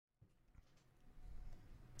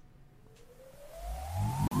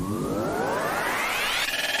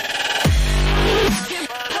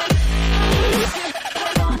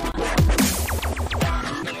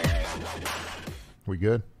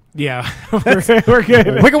Yeah, we're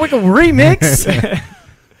good. Wiggle Wiggle remix.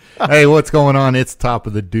 Hey, what's going on? It's Top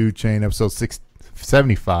of the Dude Chain, episode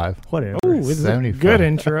 675. Whatever. Ooh, this is a 75. good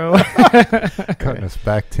intro. Cutting us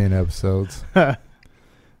back 10 episodes.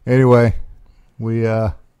 Anyway,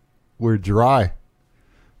 we're dry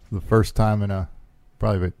for the first time in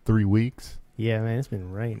probably about 3 weeks. Yeah, man, it's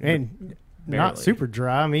been raining. And Barely. not super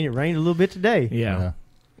dry. I mean, it rained a little bit today. Yeah,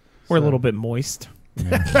 we're a little bit moist.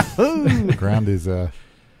 The ground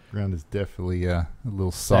is definitely a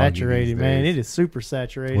little soggy Saturated, these man. days. It is super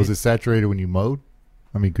saturated. Was it saturated when you mowed?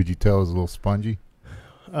 I mean, could you tell it was a little spongy?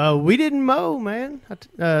 We didn't mow, man.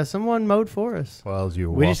 Someone mowed for us. Well, as you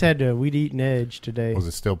were We walking, just had to weed eating edge today. was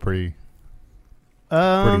it still pretty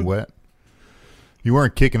Um, wet? You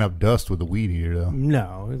weren't kicking up dust with the weed eater, though.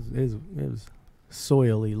 No, it was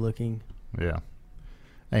soily looking. Yeah.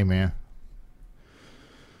 Hey, man.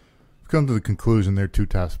 I've come to the conclusion there are two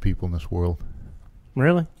types of people in this world.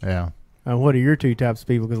 Really? Yeah. What are your two types of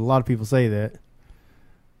people? Because a lot of people say that.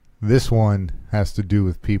 This one has to do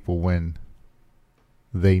with people when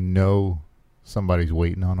they know somebody's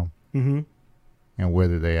waiting on them Mm-hmm. and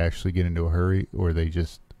whether they actually get into a hurry or they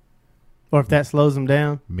just Or if that slows them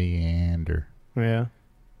down. meander. Yeah.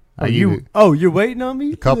 You're waiting on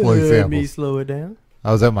me? A couple Let examples. me slow it down.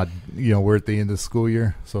 I was at we're at the end of the school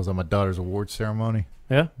year, so I was at my daughter's award ceremony.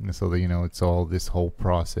 Yeah. And so, it's all this whole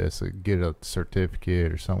process of get a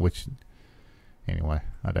certificate or something, which, anyway,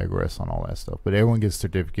 I digress on all that stuff. But everyone gets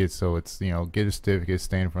certificates, so it's, get a certificate,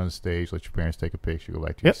 stand in front of the stage, let your parents take a picture, go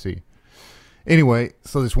back to your seat. Anyway,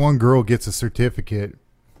 so this one girl gets a certificate,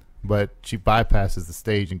 but she bypasses the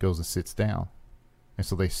stage and goes and sits down. And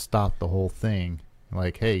so they stop the whole thing,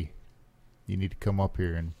 like, hey, you need to come up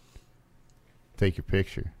here and take your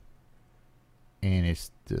picture. And it's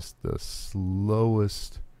just the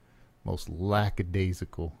slowest, most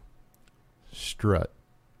lackadaisical strut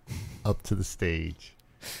up to the stage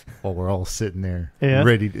while we're all sitting there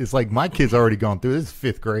ready. It's like my kid's already gone through. This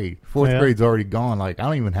is 5th grade. 4th grade's already gone. Like, I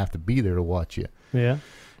don't even have to be there to watch you. Yeah.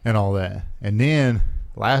 And all that. And then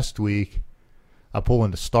last week, I pull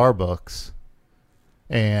into Starbucks,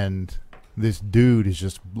 and this dude is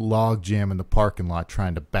just log jamming the parking lot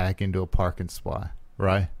trying to back into a parking spot,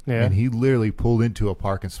 right? Yeah. And he literally pulled into a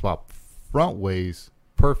parking spot front ways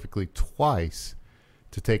perfectly twice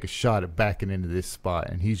to take a shot at backing into this spot,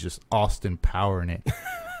 and he's just Austin powering it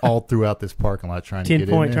all throughout this parking lot trying to get in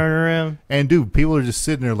there. 10-point turnaround. And, dude, people are just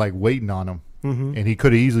sitting there, like, waiting on him. Mm-hmm. And he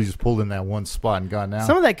could have easily just pulled in that one spot and gotten out.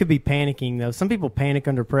 Some of that could be panicking, though. Some people panic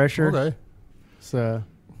under pressure. Okay. So,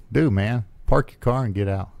 Dude, man, park your car and get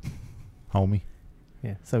out, homie.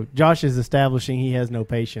 yeah. So Josh is establishing he has no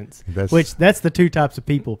patience. That's That's the two types of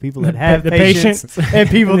people. People that have The patience patient and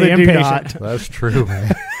people the that do impatient. not. That's true,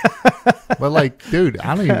 man. But, like, dude,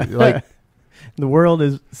 I don't even, like, The world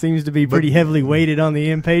seems to be pretty heavily weighted on the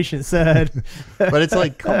impatient side. but it's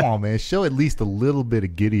like, come on, man, show at least a little bit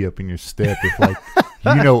of giddy up in your step if, like,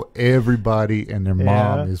 everybody and their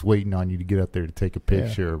mom is waiting on you to get up there to take a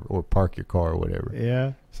picture or park your car or whatever.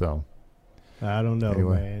 Yeah. So, I don't know,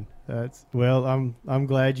 Anyway. man. I'm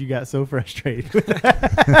glad you got so frustrated with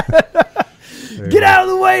that. Get out of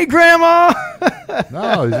the way, Grandma.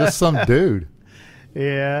 no, it's just some dude.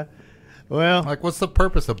 Yeah. Well, Like, what's the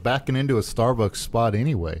purpose of backing into a Starbucks spot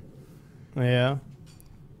anyway? yeah.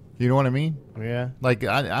 You know what I mean? Yeah. Like,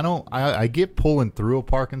 I get pulling through a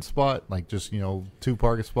parking spot, like just, 2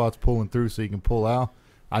 parking spots pulling through so you can pull out.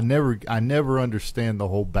 I never understand the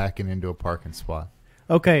whole backing into a parking spot.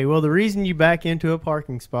 Okay, well, the reason you back into a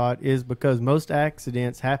parking spot is because most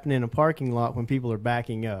accidents happen in a parking lot when people are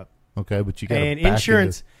backing up. Okay, but you got to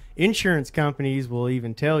And insurance companies will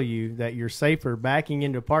even tell you that you're safer backing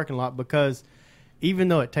into a parking lot because even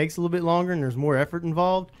though it takes a little bit longer and there's more effort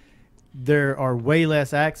involved, there are way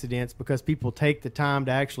less accidents because people take the time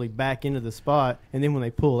to actually back into the spot, and then when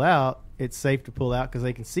they pull out, it's safe to pull out because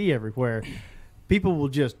they can see everywhere. People will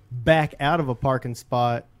just back out of a parking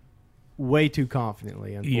spot way too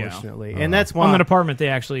confidently, unfortunately. And that's why on the department they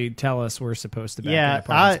actually tell us we're supposed to back into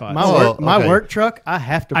parking spots. My work truck, I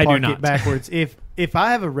have to I do park not. it backwards. If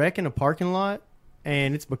I have a wreck in a parking lot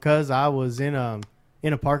and it's because I was in a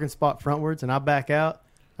parking spot frontwards and I back out,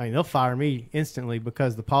 I mean, they'll fire me instantly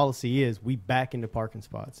because the policy is we back into parking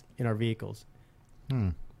spots in our vehicles.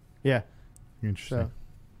 Yeah. Interesting. So,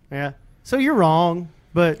 yeah. So you're wrong,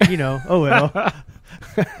 but, oh well.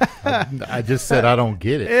 I just said I don't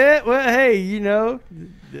get it. Well, hey,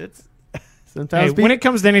 it's Sometimes when it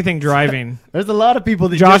comes to anything driving, there's a lot of people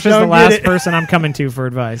that Josh just is the don't last get it. person I'm coming to for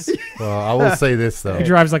advice. Well, I will say this though. He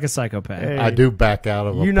drives like a psychopath. Hey. I do back out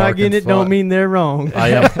of a You not getting it spot. don't mean they're wrong.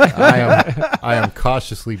 I am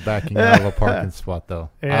cautiously backing out of a parking spot though.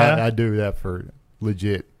 Yeah. I do that for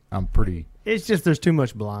legit. I'm pretty. It's just there's too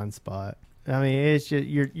much blind spot. I mean, it's just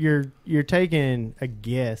you're taking a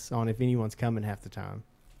guess on if anyone's coming half the time,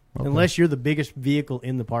 Okay. unless you're the biggest vehicle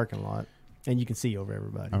in the parking lot and you can see over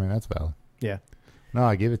everybody. I mean, that's valid. Yeah. No,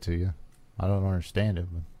 I give it to you. I don't understand it,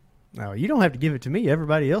 but No, you don't have to give it to me.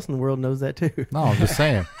 Everybody else in the world knows that too. no, I'm just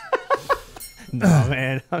saying. No,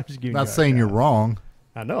 man, I'm just giving. I'm not you a saying you're hard wrong, time.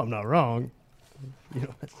 I know I'm not wrong. You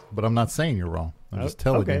know, but I'm not saying you're wrong. I'm just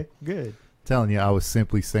telling okay, you. good. Telling you, I was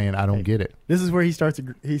simply saying I don't Hey. get it. This is where he starts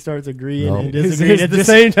agreeing No. and His- disagreeing his at the dis-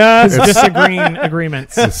 same time. His disagreeing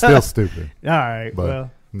agreements. It's still stupid, All right, but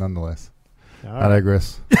well, nonetheless, all I right,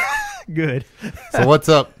 digress. good. So what's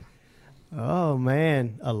up? Oh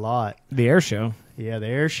man, a lot. The air show. Yeah, the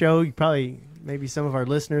air show. You probably, maybe some of our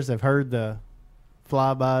listeners have heard the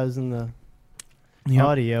flybys and the Yep.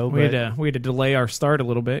 audio, We but, had to delay our start a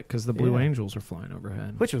little bit because the Blue Yeah. Angels are flying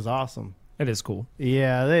overhead. which was awesome. It is cool.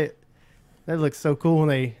 Yeah, that looks so cool when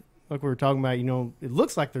they, like we were talking about, you know, it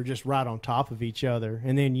looks like they're just right on top of each other.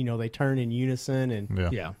 And then, you know, they turn in unison and Yeah.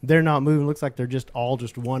 Yeah. they're not moving. It looks like they're just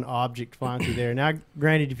one object flying through there. Now,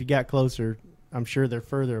 granted, if you got closer, I'm sure they're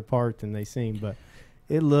further apart than they seem, but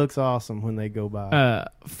it looks awesome when they go by.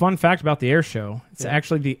 Fun fact about the air show: it's Yeah.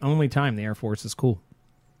 actually the only time the Air Force is cool.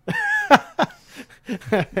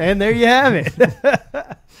 And there you have it.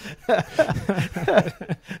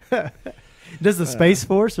 Does the Space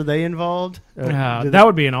Force, are they involved? Do That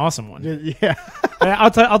would be an awesome one. yeah.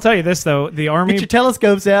 I'll tell you this though: the Army, Get your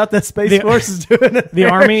telescopes out. The Space The- Force is doing it. the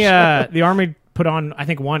Army put on I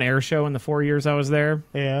think one air show in the 4 years I was there.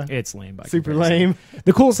 Yeah. It's lame. By Super comparison. lame.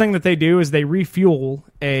 The coolest thing that they do is they refuel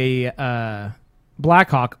a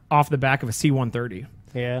Blackhawk off the back of a C-130.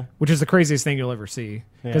 Yeah. Which is the craziest thing you'll ever see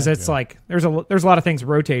because Yeah. it's like there's a lot of things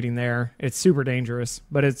rotating there. It's super dangerous,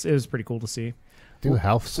 but it was pretty cool to see. Dude,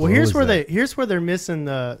 how slow Well, here's is where that? they're missing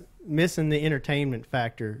the entertainment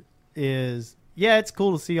factor. Is yeah, it's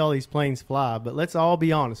cool to see all these planes fly, but let's all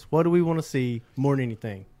be honest. What do we want to see more than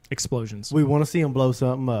anything? Explosions. We want to see them blow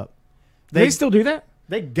something up. They still do that?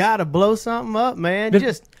 They gotta blow something up, man. Did- I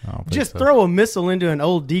don't think Just so. throw a missile into an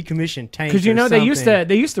old decommissioned tank. Because you or know they used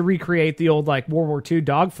something. to recreate the old like World War II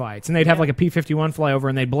dogfights, and they'd have Yeah. like a P-51 fly over,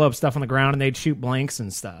 and they'd blow up stuff on the ground, and they'd shoot blanks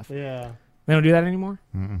and stuff. Yeah. They don't do that anymore.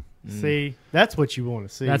 Mm-mm. See, that's what you want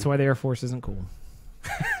to see. That's why the Air Force isn't cool.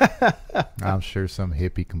 I'm sure some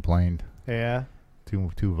hippie complained Yeah.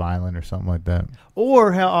 too violent or something like that.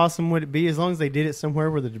 Or how awesome would it be as long as they did it somewhere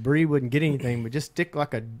where the debris wouldn't get anything, but just stick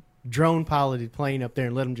like a drone piloted plane up there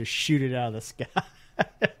and let them just shoot it out of the sky.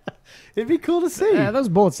 It'd be cool to see. Yeah, those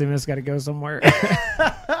bullets they just got to go somewhere.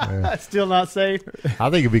 That's still not safe. I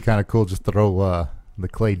think it'd be kind of cool just to throw the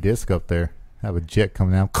clay disc up there, have a jet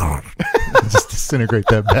come down, just disintegrate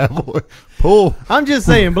that bad boy. Pull. I'm just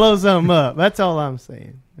saying, blow something up. That's all I'm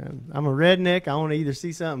saying. I'm a redneck. I want to either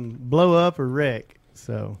see something blow up or wreck.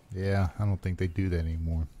 So Yeah, I don't think they do that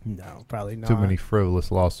anymore. no, probably not. Too many frivolous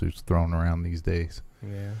lawsuits thrown around these days.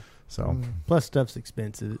 Yeah. So Plus, stuff's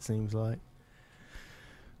expensive. It seems like.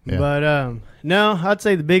 Yeah. But no, I'd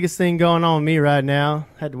say the biggest thing going on with me right now.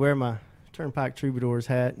 Had to wear my Turnpike Troubadours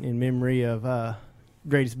hat in memory of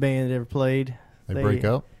greatest band that ever played. they break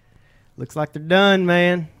up. Looks like they're done,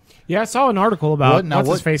 man. Yeah, I saw an article about What? Now what's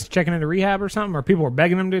his what- face checking into rehab or something, or people were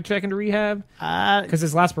begging him to check into rehab I because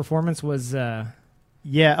his last performance was.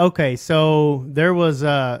 Yeah, okay. So there was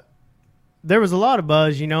a lot of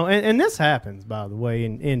buzz, you know, and this happens, by the way,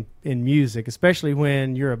 in music, especially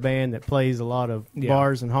when you're a band that plays a lot of Yeah.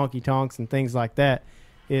 bars and honky tonks and things like that.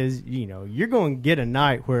 Is, you know, you're going to get a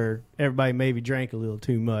night where everybody maybe drank a little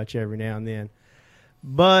too much every now and then.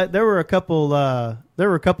 But there were a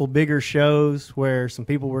couple bigger shows where some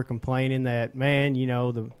people were complaining that, man, you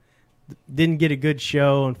know, didn't get a good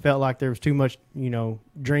show and felt like there was too much, you know,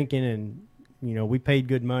 drinking and, you know, we paid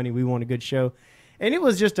good money, we want a good show. And it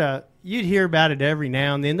was just you'd hear about it every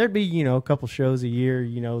now and then. There'd be, you know, a couple shows a year,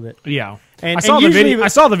 you know, that. Yeah, And- I saw and the usually- video. I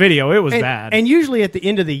saw the video. It was And, bad. and usually at the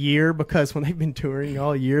end of the year, because when they've been touring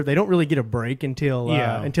all year, they don't really get a break until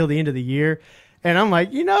the end of the year. And I'm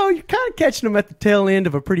like, you know, you're kind of catching them at the tail end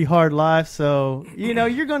of a pretty hard life. So, you know,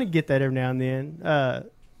 you're going to get that every now and then,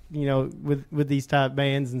 you know, with these type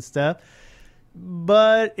bands and stuff.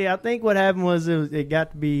 But yeah, I think what happened was it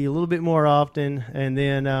got to be a little bit more often. And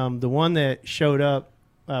then the one that showed up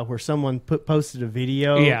where someone posted a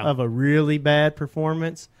video of a really bad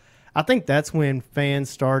performance, I think that's when fans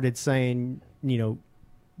started saying, you know,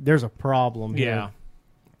 there's a problem here. Yeah.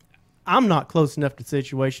 I'm not close enough to the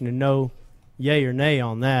situation to know yay or nay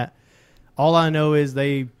on that. All I know is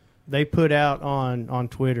they put out on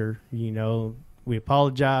Twitter, we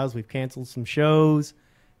apologize. We've canceled some shows.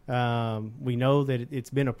 We know that it's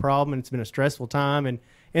been a problem and it's been a stressful time,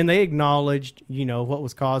 and they acknowledged, what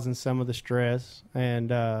was causing some of the stress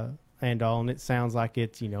and all. And it sounds like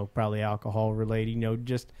it's, probably alcohol related,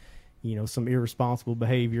 just, some irresponsible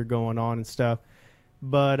behavior going on and stuff.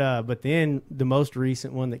 But then the most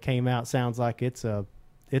recent one that came out sounds like it's a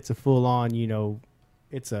full on,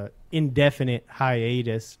 it's a indefinite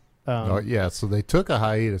hiatus. So they took a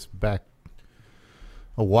hiatus back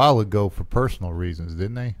a while ago for personal reasons,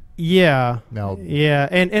 didn't they? Yeah. Now, yeah,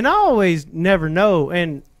 and I always never know.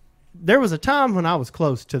 And there was a time when I was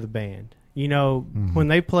close to the band, when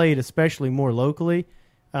they played, especially more locally.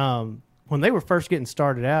 When they were first getting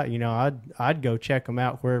started out, I'd go check them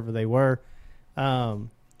out wherever they were. And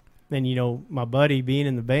my buddy being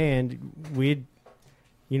in the band, we'd,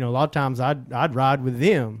 a lot of times I'd ride with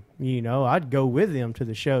them. I'd go with them to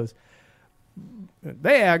the shows.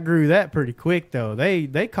 They outgrew that pretty quick, though.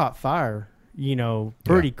 They caught fire,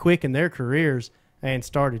 pretty quick in their careers and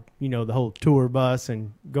started, the whole tour bus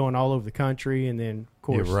and going all over the country. And then, of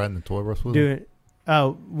course, you ever riding the tour bus with them?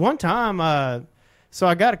 One time, so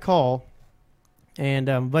I got a call,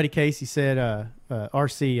 and buddy Casey said,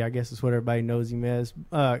 RC, I guess is what everybody knows him as,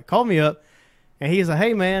 called me up, and he's like,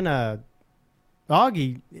 hey, man,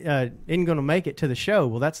 Augie isn't going to make it to the show.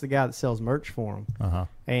 Well, that's the guy that sells merch for him. Uh-huh.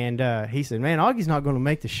 And he said, man, Augie's not going to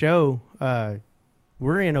make the show.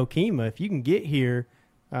 We're in Okemah. If you can get here,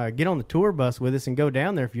 get on the tour bus with us and go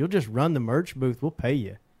down there. If you'll just run the merch booth, we'll pay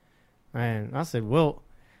you. And I said, well,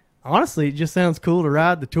 honestly, it just sounds cool to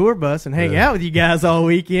ride the tour bus and hang out with you guys all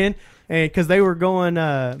weekend. And because they were going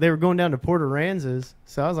down to Port Aransas,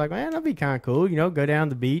 so I was like, man, that'd be kind of cool, go down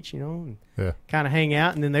to the beach, and kind of hang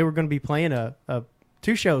out. And then they were going to be playing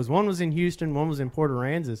two shows. One was in Houston, one was in Port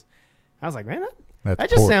Aransas. I was like, man, that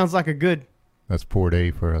just sounds like a good. That's Port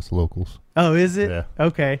A for us locals. Oh, is it? Yeah.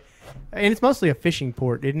 Okay, and it's mostly a fishing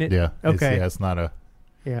port, isn't it? Yeah. Okay. It's not a.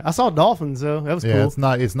 Yeah, I saw dolphins though. That was cool. It's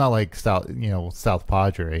not like South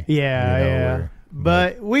Padre. Yeah.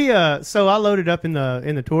 But we so I loaded up in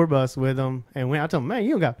the tour bus with them, and I told them, man,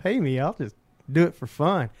 you don't got to pay me. I'll just do it for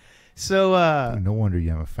fun. So no wonder you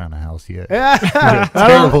haven't found a house yet.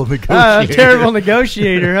 Terrible negotiator. Terrible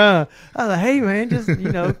negotiator, huh? I was like, hey man, just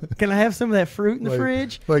can I have some of that fruit in the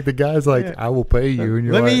fridge? Like the guy's like, I will pay you, and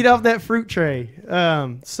you're let like, me eat off that fruit tray.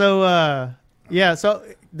 So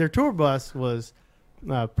their tour bus was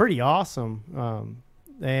pretty awesome,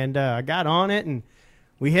 and I got on it and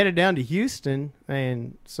we headed down to Houston,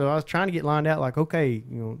 and so I was trying to get lined out like, okay,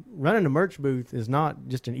 running a merch booth is not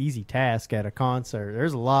just an easy task at a concert.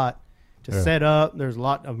 There's a lot to set up. There's a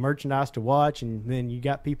lot of merchandise to watch, and then you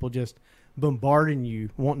got people just bombarding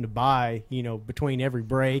you, wanting to buy, between every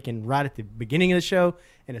break and right at the beginning of the show,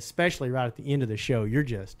 and especially right at the end of the show. You're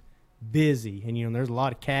just busy, and, there's a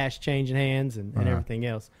lot of cash changing hands and everything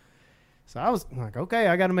else. So I was like, okay,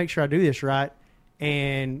 I got to make sure I do this right.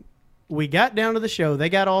 And we got down to the show. They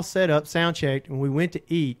got all set up, sound checked, and we went to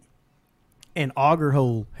eat. And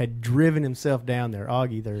Augerhole had driven himself down there.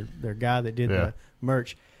 Augie, their guy that did the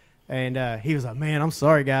merch. And he was like, man, I'm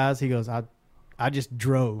sorry, guys. He goes, I just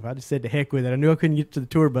drove. I just said to heck with it. I knew I couldn't get to the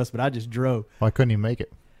tour bus, but I just drove. Why couldn't he make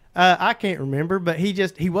it? I can't remember, but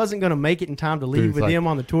he wasn't going to make it in time to leave with him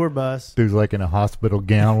on the tour bus. Dude's like in a hospital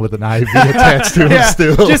gown with an IV attached to him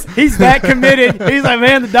still. He's that committed. He's like,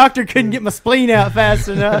 man, the doctor couldn't get my spleen out fast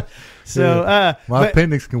enough. So my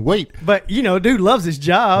appendix can wait. But dude loves his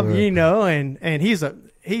job, and he's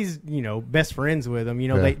best friends with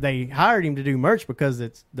him. They hired him to do merch because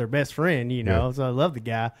it's their best friend, So I love the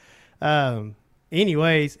guy.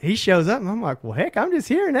 Anyways, he shows up and I'm like, well, heck, I'm just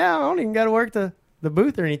here now. I don't even got to work the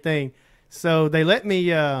booth or anything. So they let me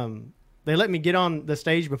get on the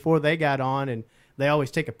stage before they got on, and they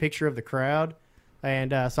always take a picture of the crowd.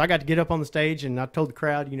 And so I got to get up on the stage, and I told the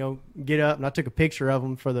crowd, get up, and I took a picture of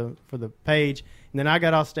them for the page. And then I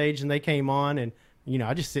got off stage, and they came on, and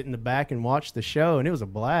I just sit in the back and watched the show, and it was a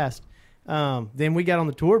blast. Then we got on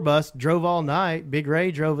the tour bus, drove all night. Big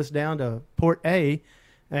Ray drove us down to Port A,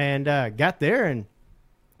 and got there, and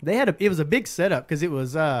it was a big setup because it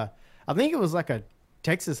was I think it was like a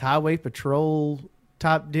Texas Highway Patrol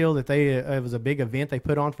type deal that it was a big event they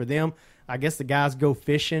put on for them. I guess the guys go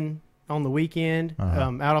fishing on the weekend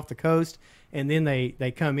out off the coast, and then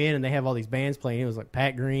they come in and they have all these bands playing. It was like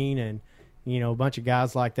Pat Green and a bunch of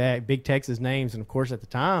guys like that, big Texas names. And of course at the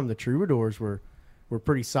time the Troubadours were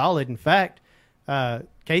pretty solid. In fact,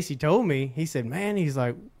 Casey told me, he said, man, he's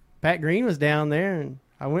like, Pat Green was down there, and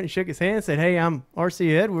I went and shook his hand and said, "Hey, I'm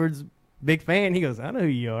R.C. Edwards, big fan." He goes, "I know who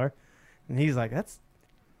you are." And he's like,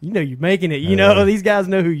 you're making it. You know, these guys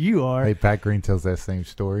know who you are. Hey, Pat Green tells that same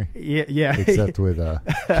story. Yeah. Except with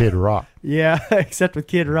Kid Rock. Yeah, except with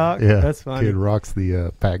Kid Rock. Yeah, that's funny. Kid Rock's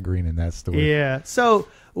the Pat Green in that story. Yeah. So,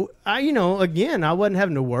 again, I wasn't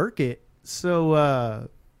having to work it. So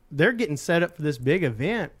they're getting set up for this big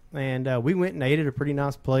event. And we went and ate at a pretty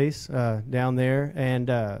nice place down there. And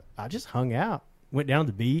I just hung out. Went down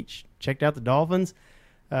to the beach, checked out the dolphins.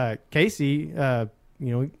 Casey,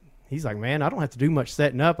 he's like, "Man, I don't have to do much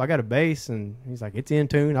setting up. I got a bass." And he's like, "It's in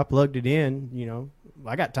tune. I plugged it in.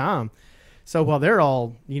 I got time." So while they're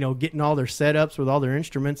all, getting all their setups with all their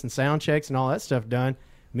instruments and sound checks and all that stuff done,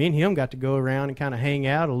 me and him got to go around and kind of hang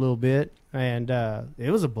out a little bit. And it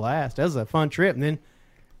was a blast. That was a fun trip. And then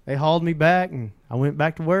they hauled me back, and I went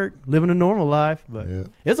back to work, living a normal life. But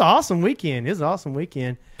it's an awesome weekend.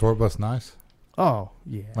 Tour bus nice? Oh,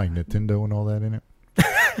 yeah. Like Nintendo and all that in it?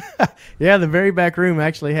 Yeah, the very back room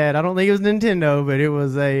actually had, I don't think it was Nintendo, but it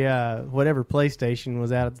was a whatever PlayStation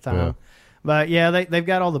was out at the time. Yeah. But yeah, they've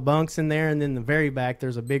got all the bunks in there, and then the very back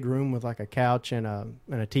there's a big room with like a couch and a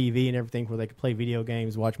TV and everything where they could play video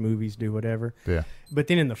games, watch movies, do whatever. Yeah. But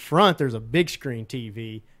then in the front there's a big screen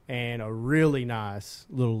TV and a really nice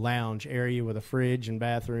little lounge area with a fridge and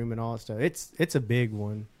bathroom and all that stuff. It's a big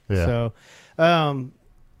one. Yeah. So,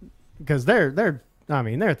 because they're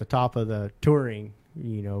at the top of the touring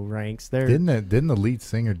ranks. Didn't the lead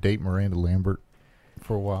singer date Miranda Lambert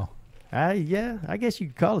for a while? Yeah, I guess you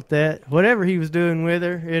could call it that. Whatever he was doing with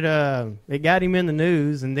her, it got him in the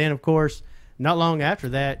news. And then, of course, not long after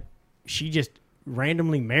that, she just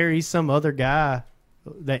randomly marries some other guy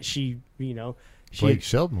that Blake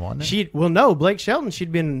Shelton, wasn't it? No, Blake Shelton.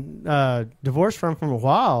 She'd been divorced from a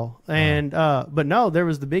while, and but no, there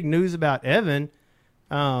was the big news about Evan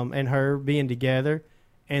and her being together,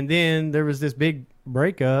 and then there was this big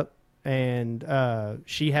breakup, and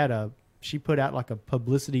she put out like a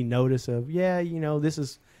publicity notice of this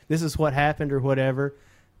is what happened or whatever,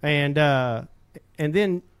 and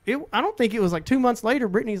then I don't think it was like 2 months later,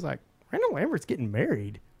 Brittany's like, Randall Lambert's getting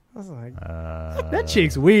married. I was like, that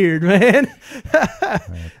chick's weird, man.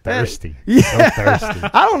 Thirsty. Yeah. So thirsty.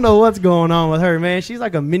 I don't know what's going on with her, man. She's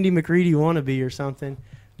like a Mindy McCready wannabe or something.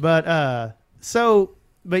 But so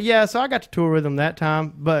I got to tour with them that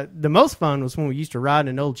time. But the most fun was when we used to ride in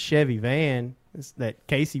an old Chevy van that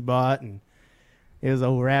Casey bought, and it was an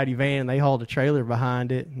old rowdy van, and they hauled a trailer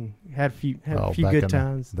behind it and had a few good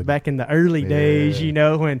times back in the early days,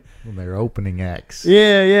 when they were opening acts.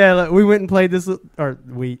 Yeah. Like we went and played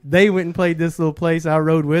they went and played this little place. I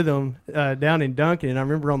rode with them down in Duncan, and I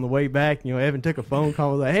remember on the way back, Evan took a phone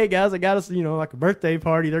call, was like, "Hey guys, I got us, like a birthday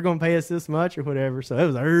party. They're going to pay us this much or whatever." So it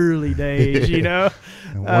was early days,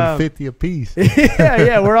 And $150 a piece.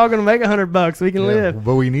 yeah, we're all going to make $100. We can live,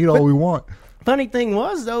 but we need all we want. Funny thing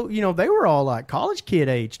was, though, they were all like college kid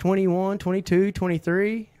age, 21, 22,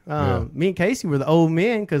 23. Me and Casey were the old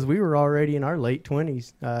men because we were already in our late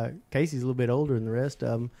 20s. Casey's a little bit older than the rest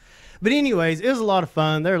of them. But anyways, it was a lot of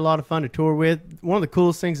fun. They're a lot of fun to tour with. One of the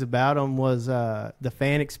coolest things about them was the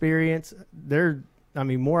fan experience.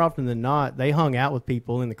 More often than not, they hung out with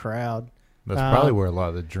people in the crowd. That's probably where a lot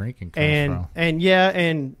of the drinking comes from. And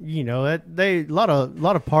they a lot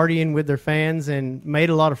of partying with their fans and made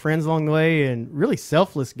a lot of friends along the way, and really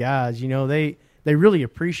selfless guys. They really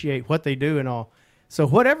appreciate what they do and all. So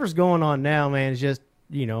whatever's going on now, man, is just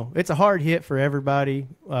it's a hard hit for everybody.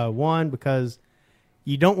 One, because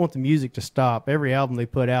you don't want the music to stop. Every album they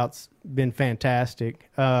put out's been fantastic.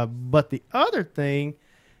 But the other thing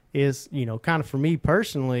is, kind of for me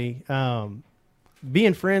personally,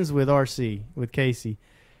 being friends with RC, with Casey,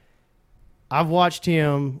 I've watched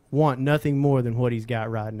him want nothing more than what he's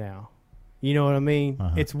got right now. You know what I mean?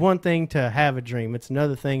 Uh-huh. It's one thing to have a dream. It's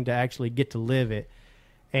another thing to actually get to live it.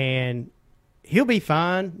 And he'll be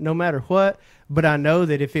fine no matter what, but I know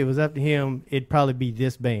that if it was up to him, it'd probably be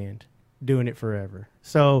this band doing it forever.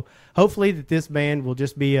 So hopefully that this band will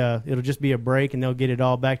just be it'll just be a break, and they'll get it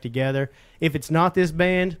all back together. If it's not this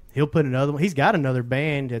band, he'll put another one. He's got another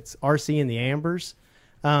band. It's RC and the Ambers.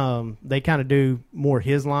 They kind of do more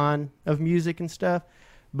his line of music and stuff.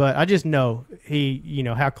 But I just know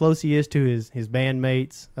how close he is to his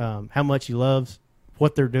bandmates, how much he loves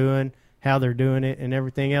what they're doing, how they're doing it, and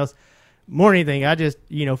everything else. More than anything, I just,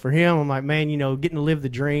 for him, I'm like, man, getting to live the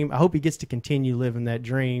dream. I hope he gets to continue living that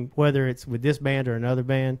dream, whether it's with this band or another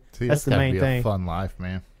band. See, that's the main thing. A fun life,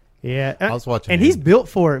 man. Yeah. I was watching and he's built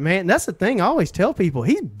for it, man. And that's the thing I always tell people.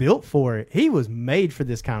 He's built for it. He was made for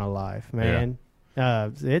this kind of life, man.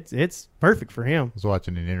 Yeah. It's perfect for him. I was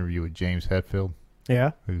watching an interview with James Hetfield.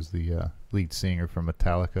 Yeah. Who's the lead singer from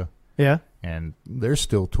Metallica, Yeah. and they're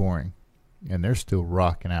still touring, and they're still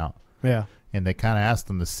rocking out. Yeah. And they kind of asked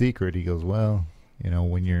him the secret. He goes, well,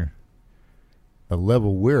 when you're the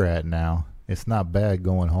level we're at now, it's not bad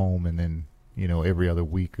going home and then, every other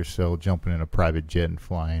week or so jumping in a private jet and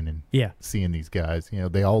flying and Yeah. seeing these guys.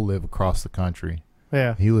 They all live across the country.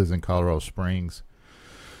 Yeah. He lives in Colorado Springs,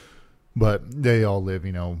 but they all live,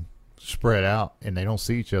 spread out, and they don't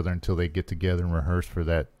see each other until they get together and rehearse for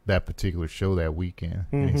that particular show that weekend.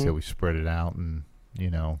 And he said we spread it out, and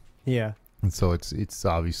Yeah. and so it's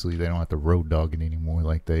obviously they don't have to road dog it anymore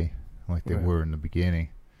like they Right. were in the beginning.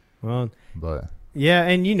 Well, But yeah,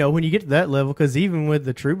 and when you get to that level, because even with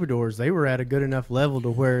the Troubadours, they were at a good enough level to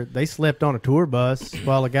where they slept on a tour bus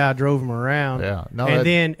while a guy drove them around. yeah, no, And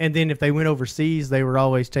then if they went overseas, they were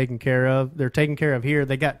always taken care of. They're taken care of here.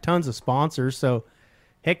 They got tons of sponsors, so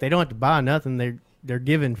heck, they don't have to buy nothing. They're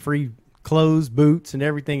giving free clothes, boots, and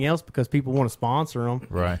everything else because people want to sponsor them.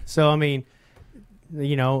 right. So I mean,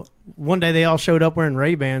 one day they all showed up wearing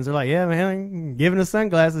Ray-Bans. They're like, "Yeah, man, giving us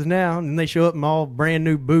sunglasses now." And then they show up in all brand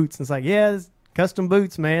new boots. And it's like, "Yeah, it's custom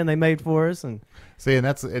boots, man. They made for us." And See, and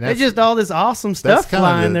that's it's just all this awesome stuff kinda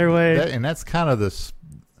flying their way. and that's kind of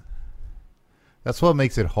that's what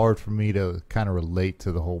makes it hard for me to kind of relate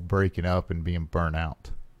to the whole breaking up and being burnt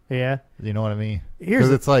out. Yeah. You know what I mean? Here's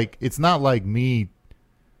Because it's not like me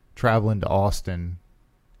traveling to Austin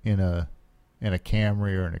in a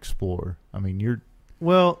Camry or an Explorer. I mean, you're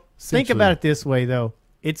Well, think essentially- about it this way, though.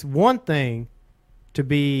 It's one thing to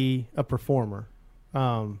be a performer.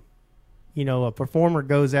 A performer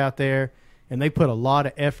goes out there and they put a lot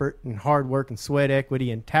of effort and hard work and sweat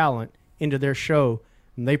equity and talent into their show,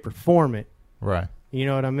 and they perform it. right. You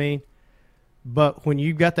know what I mean? But when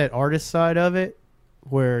you've got that artist side of it,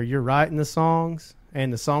 where you're writing the songs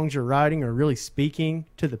and the songs you're writing are really speaking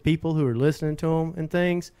to the people who are listening to them and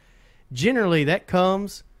things, generally that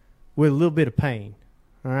comes with a little bit of pain.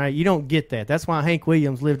 All right, you don't get that. That's why Hank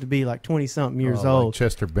Williams lived to be like 20-something years Like old.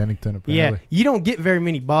 Chester Bennington, apparently. Yeah, you don't get very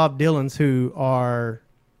many Bob Dylans who are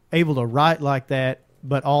able to write like that,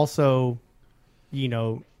 but also,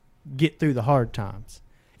 get through the hard times.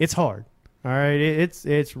 It's hard. All right,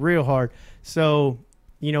 it's real hard. So,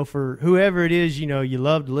 for whoever it is, you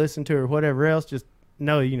love to listen to or whatever else, just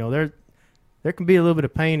know, there can be a little bit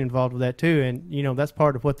of pain involved with that too, and that's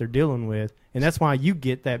part of what they're dealing with, and that's why you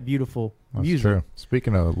get that beautiful That's music. true.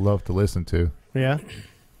 Speaking of love to listen to, Yeah.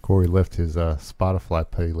 Corey left his Spotify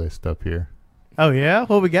playlist up here. Oh yeah.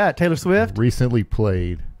 What we got? Taylor Swift. Recently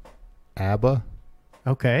played ABBA,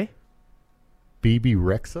 Okay. BB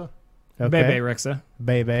Rexa, Okay. Bebe Rexa.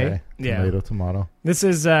 Bebe. okay, Yeah. tomato, This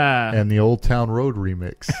is and the Old Town Road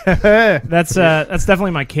remix. that's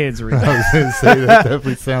definitely my kids' I remix. was going to say that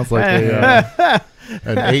definitely sounds like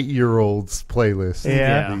an 8-year-old's playlist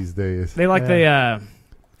Yeah. these days. They like the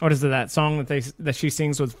what is it, that song that she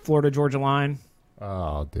sings with Florida Georgia Line?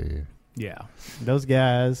 Oh, dude. Yeah. Those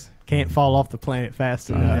guys can't fall off the planet fast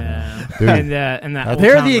enough. Yeah. Dude. And that Old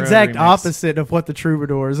They're Town the Road exact remix. opposite of what the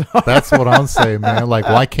Troubadours are. That's what I'm saying, man. Like,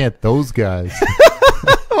 why can't those guys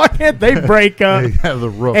Why can't they break up? they have the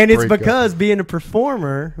rough And it's breakup? because being a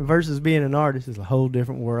performer versus being an artist is a whole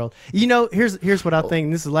different world. Here's what I think.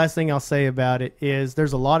 And this is the last thing I'll say about it is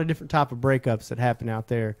there's a lot of different type of breakups that happen out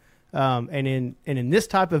there. And in this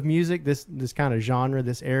type of music, this kind of genre,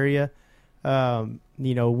 this area,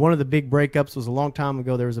 one of the big breakups was a long time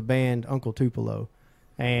ago. There was a band, Uncle Tupelo,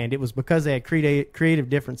 and it was because they had creative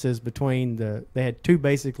differences between they had two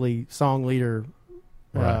basically song leader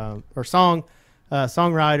Right.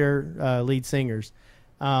 songwriter lead singers,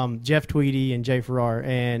 Jeff Tweedy and Jay Farrar,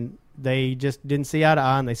 and they just didn't see eye to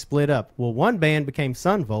eye and they split up. Well, one band became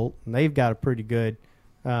Sunvolt, and they've got a pretty good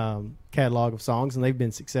catalog of songs, and they've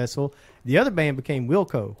been successful. The other band became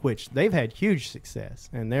Wilco, which they've had huge success,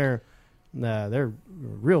 and they're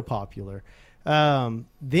real popular.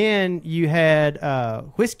 Then you had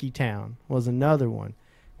Whiskey Town was another one.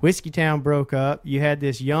 Whiskey Town broke up. You had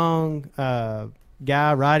this young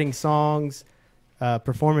guy writing songs,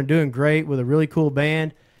 performing, doing great with a really cool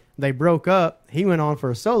band. They broke up. He went on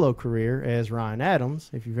for a solo career as Ryan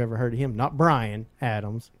Adams, if you've ever heard of him. Not Brian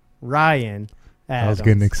Adams, Ryan Adams. I was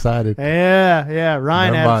getting excited. Yeah,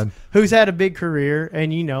 Ryan Never Adams, mind. who's had a big career,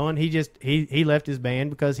 and and he left his band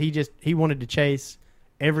because he wanted to chase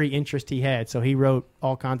every interest he had. So he wrote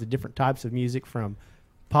all kinds of different types of music, from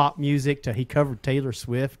pop music to he covered Taylor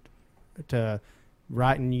Swift to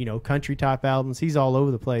writing country type albums. He's all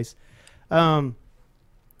over the place.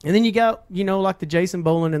 And then you got like the Jason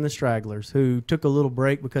Boland and the Stragglers, who took a little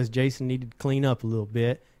break because Jason needed to clean up a little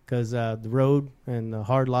bit because the road and the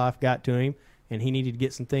hard life got to him. And he needed to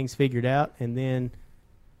get some things figured out. And then,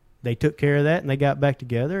 they took care of that and they got back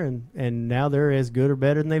together, and now they're as good or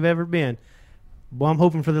better than they've ever been. Well, I'm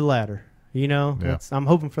hoping for the latter. You know, Yeah. I'm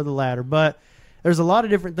hoping for the latter. But there's a lot of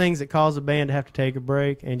different things that cause a band to have to take a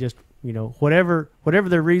break, and just, you know, whatever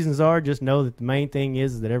their reasons are, just know that the main thing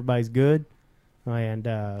is that everybody's good,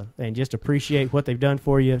 and just appreciate what they've done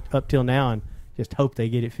for you up till now, and just hope they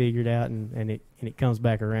get it figured out and it comes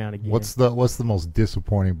back around again. What's the most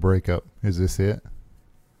disappointing breakup? Is this it?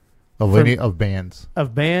 Of For- any of bands?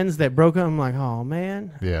 of bands that broke up? I'm like, oh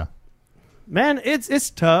man, Yeah. it's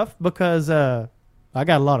tough because I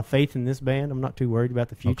got a lot of faith in this band. I'm not too worried about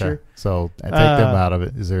the future. Okay. So take them out of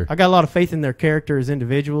it. Is there? I got a lot of faith in their character as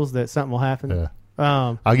individuals that something will happen.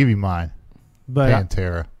 Yeah. I'll give you mine. But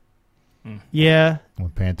Pantera. yeah, When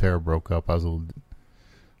Pantera broke up, I was a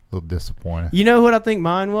little disappointed. you know what I think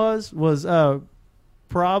mine was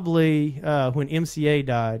probably when MCA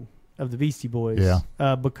died of the Beastie Boys.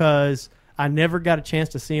 Yeah. Because I never got a chance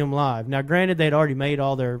to see them live. Now, granted, they'd already made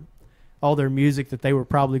all their music that they were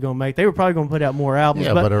probably going to make. They were probably going to put out more albums,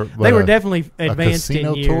 Yeah, but but they were definitely advanced in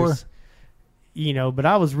casino years. tour? You know, but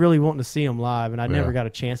I was really wanting to see them live, and I never Yeah. got a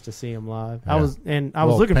chance to see them live. Yeah. I was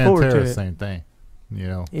looking forward to Pantera, it. Same thing. You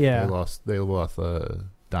know. Yeah. They lost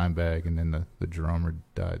Dimebag, and then the drummer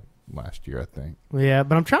died last year, I think. Yeah,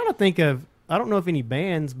 but I'm trying to think of, I don't know if any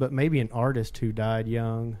bands, but maybe an artist who died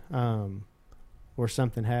young, or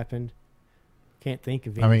something happened. Can't think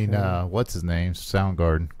of I anything. mean, what's his name?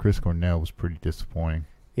 Soundgarden. Chris Cornell was pretty disappointing.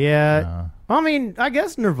 yeah, I mean, I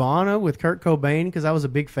guess Nirvana with Kurt Cobain, because I was a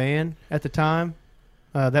big fan at the time.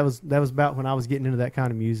 That was about when I was getting into that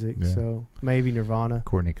kind of music. Yeah. So maybe Nirvana,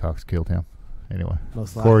 Courtney Cox killed him. Anyway,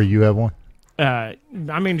 most likely. Corey, you have one? I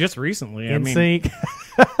mean, just recently. I In mean, sync.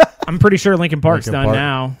 I'm pretty sure Linkin Park's Linkin done Park.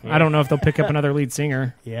 now. Yeah. I don't know if they'll pick up another lead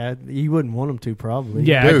singer. Yeah, you wouldn't want them to probably.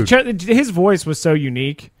 Yeah, Dude. his voice was so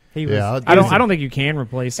unique. he was. Yeah, I don't think you can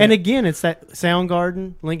replace it. And again, it's that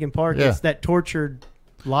Soundgarden, Linkin Park. Yeah. It's that tortured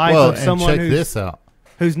life Well, of and someone check who's this out.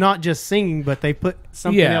 who's not just singing, but they put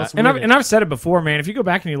something else. and with it. I've said it before, man. If you go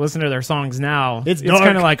back and you listen to their songs now, It's it's dark.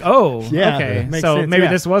 kind of like, oh, Yeah, okay. makes So sense, maybe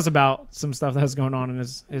yeah. this was about some stuff that was going on in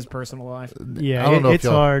his personal life. Yeah, I don't know if it's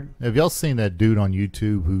y'all- hard. Have y'all seen that dude on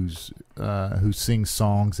YouTube who sings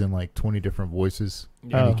songs in like 20 different voices,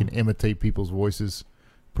 and Oh. he can imitate people's voices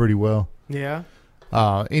pretty well? Yeah.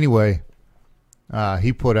 Anyway,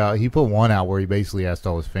 he put one out where he basically asked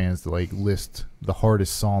all his fans to like list the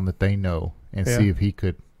hardest song that they know and Yeah. see if he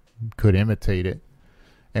could imitate it.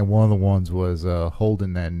 And one of the ones was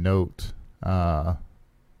Holding That Note.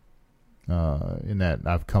 In that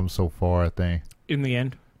I've Come So Far, I think. In the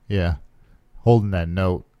end, Yeah, Holding That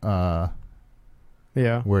Note.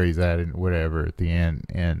 Yeah. Where he's at and whatever at the end,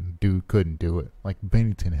 and dude couldn't do it. Like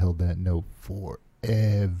Bennington held that note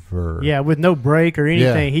forever. Yeah, with no break or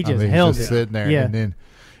anything, he just held just it. sitting there, Yeah. and then You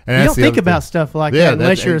that's don't the think other about thing. stuff like Yeah, that unless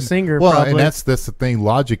that's- you're a singer. Well, probably. and that's the thing.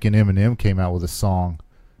 Logic and Eminem came out with a song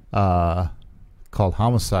called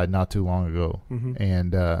 "Homicide" not too long ago,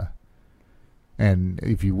 Mhm. and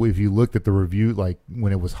if you looked at the review, like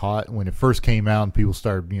when it was hot, when it first came out, and people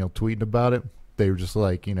started tweeting about it, they were just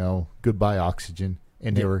like goodbye oxygen,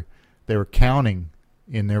 and they were counting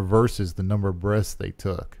in their verses the number of breaths they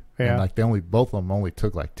took. Yeah. And like both of them only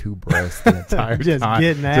took like 2 breaths the entire just time.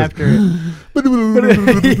 getting Just- after it.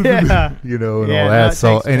 Yeah. and all Yeah, that. no, it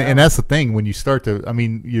So, takes and talent. that's the thing when you start to, I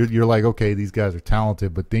mean, you're like, okay, these guys are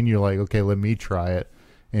talented, but then you're like, okay, let me try it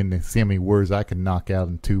and then see how many words I can knock out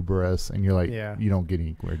in 2 breaths, and you're like, Yeah. you don't get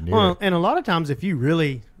anywhere near Well, it. and a lot of times, if you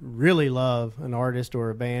really, really love an artist or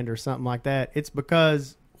a band or something like that, it's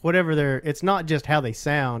because it's not just how they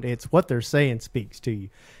sound, it's what they're saying speaks to you.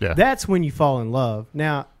 Yeah. That's when you fall in love.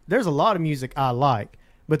 Now, there's a lot of music I like,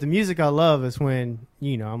 but the music I love is when,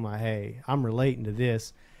 I'm like, hey, I'm relating to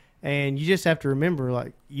this. And you just have to remember,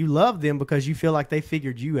 like, you love them because you feel like they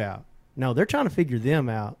figured you out. No, they're trying to figure them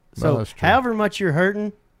out. Well, So that's true. however much you're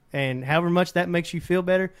hurting and however much that makes you feel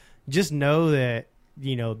better, just know that,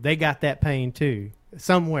 they got that pain too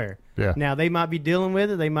somewhere. Yeah. Now, they might be dealing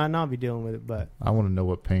with it. They might not be dealing with it. But I want to know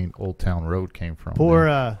what pain Old Town Road came from.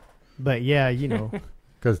 but yeah,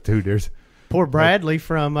 Because, dude, there's... poor Bradley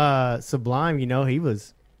from Sublime, he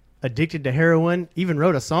was addicted to heroin, even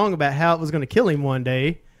wrote a song about how it was going to kill him one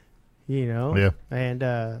day, Yeah. and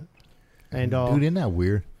all. Dude, isn't that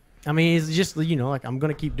weird? I mean, it's just, like, I'm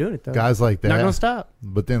going to keep doing it, though. Guys like that. Not going to stop.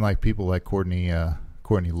 But then, like, people like Courtney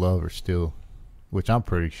Love are still... Which I'm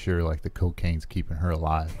pretty sure, like, the cocaine's keeping her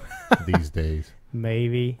alive these days.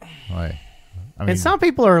 Maybe. Like, I mean, And some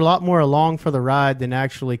people are a lot more along for the ride than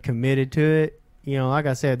actually committed to it. Like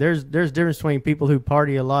I said, there's difference between people who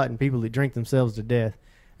party a lot and people who drink themselves to death.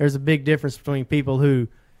 There's a big difference between people who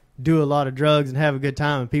do a lot of drugs and have a good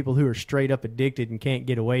time, and people who are straight up addicted and can't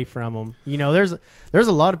get away from them. You know, there's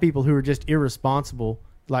a lot of people who are just irresponsible,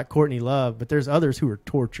 like Courtney Love, but there's others who are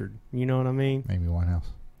tortured. You know what I mean? Amy Winehouse.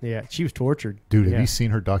 Yeah, she was tortured. Dude, have Yeah. you seen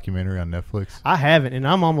her documentary on Netflix? I haven't, and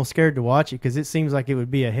I'm almost scared to watch it because it seems like it would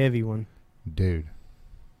be a heavy one. Dude.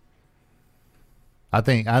 I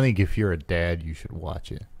think if you're a dad, you should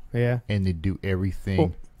watch it. Yeah. And they do everything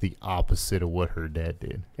Well- the opposite of what her dad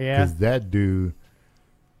did. Yeah. Because that dude,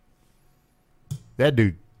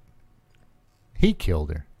 he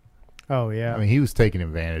killed her. Oh, yeah. I mean, he was taking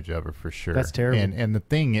advantage of her for sure. That's terrible. And the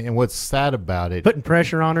thing, and what's sad about it, Putting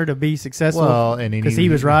pressure on her to be successful well, and because he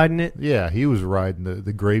was riding it. Yeah, he was riding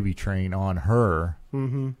the gravy train on her.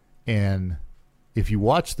 Mm-hmm. And if you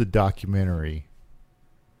watch the documentary,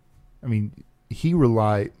 I mean,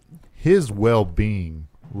 his well-being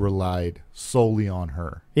relied solely on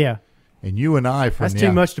her. Yeah. And you and I That's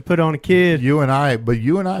too much to put on a kid. You and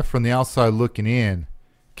I from the outside looking in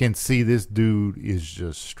can see this dude is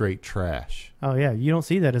just straight trash. Oh, yeah. You don't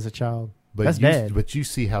see that as a child. But That's bad. But you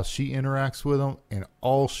see how she interacts with him, and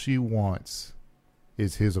all she wants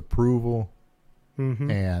is his approval Mm-hmm.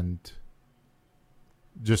 and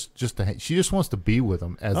she just wants to be with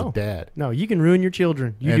him as a dad. No, you can ruin your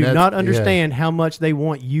children. You And do that's- not understand how much they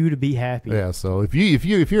want you to be happy. Yeah, so if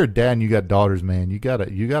you're a dad and you got daughters, man, you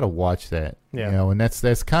gotta watch that. Yeah. You know, and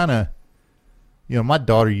that's kind of, you know, my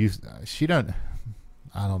daughter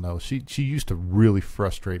I don't know. She used to really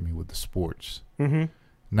frustrate me with the sports. Mm-hmm.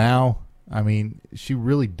 Now, I mean, she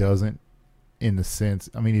really doesn't. In the sense,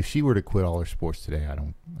 I mean, if she were to quit all her sports today, I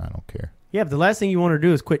don't care. Yeah, but the last thing you want her to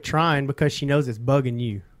do is quit trying because she knows it's bugging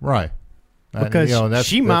you. Right. Because that's,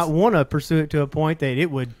 she might want to pursue it to a point that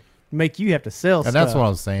it would make you have to sell and stuff. that's what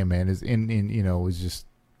I'm saying, man. Is in you know, is just,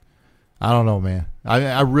 I don't know, man.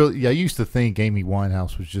 I used to think Amy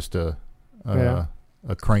Winehouse was just a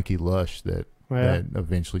cranky lush that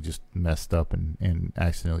eventually just messed up and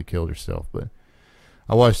accidentally killed herself. But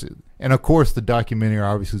I watched it, and of course the documentary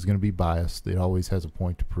obviously is going to be biased. It always has a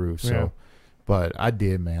point to prove. So, Yeah. but I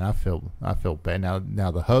did, man. I felt bad.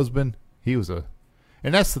 Now the husband, he was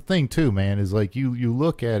and that's the thing too, man. Is like you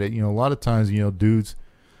look at it. You know, a lot of times, you know, dudes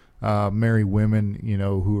marry women, you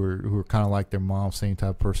know, who are kind of like their mom, same type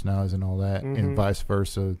of personalities and all that, Mhm. and vice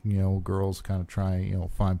versa. You know, girls kind of try, you know,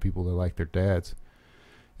 find people that like their dads.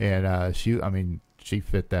 And she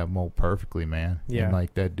fit that mold perfectly, man. Yeah. And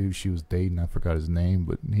like that dude she was dating, I forgot his name,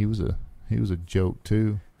 but he was a joke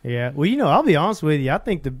too. Yeah. Well, you know, I'll be honest with you. I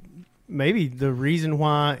think maybe the reason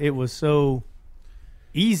why it was so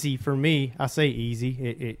easy for me, I say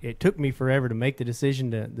easy, it took me forever to make the decision,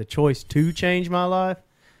 the choice to change my life.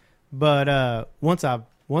 But once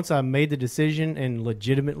I made the decision and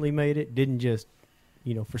legitimately made it, didn't just,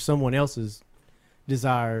 you know, for someone else's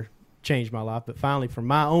desire change my life, but finally for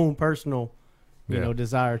my own personal, you know,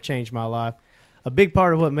 desire change my life. A big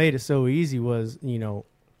part of what made it so easy was, you know,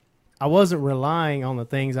 I wasn't relying on the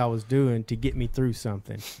things I was doing to get me through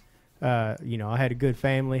something. You know, I had a good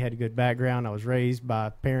family, had a good background. I was raised by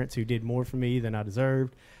parents who did more for me than I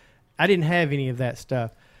deserved. I didn't have any of that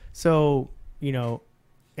stuff. So, you know,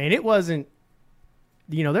 and it wasn't,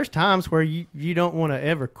 you know, there's times where you don't want to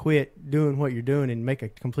ever quit doing what you're doing and make a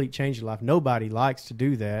complete change in life. Nobody likes to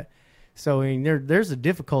do that. So, I mean, there's a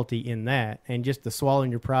difficulty in that, and just the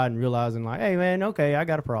swallowing your pride and realizing, like, hey, man, okay, I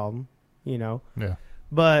got a problem, you know. Yeah.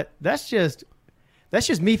 But that's just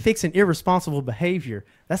me fixing irresponsible behavior.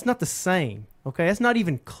 That's not the same, okay? That's not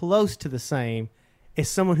even close to the same as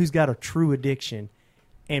someone who's got a true addiction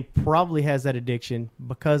and probably has that addiction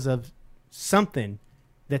because of something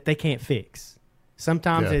that they can't fix.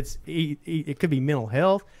 Sometimes it could be mental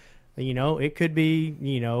health, you know. It could be,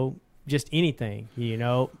 you know, just anything, you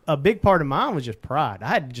know. A big part of mine was just pride. I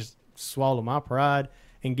had to just swallow my pride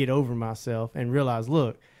and get over myself and realize,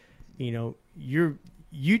 look, you know,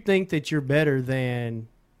 you think that you're better than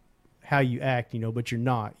how you act, you know, but you're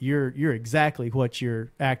not. You're exactly what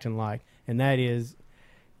you're acting like, and that is,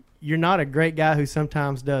 you're not a great guy who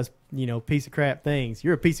sometimes does, you know, piece of crap things.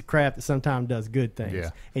 You're a piece of crap that sometimes does good things. Yeah.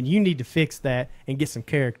 And you need to fix that and get some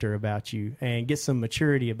character about you and get some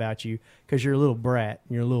maturity about you, because you're a little brat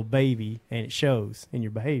and you're a little baby, and it shows in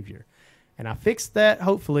your behavior. And I fixed that,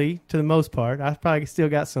 hopefully, to the most part. I probably still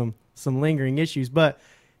got some lingering issues, but,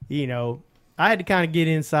 you know, I had to kind of get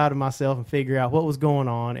inside of myself and figure out what was going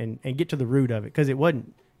on and get to the root of it, because it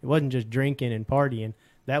wasn't just drinking and partying.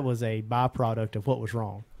 That was a byproduct of what was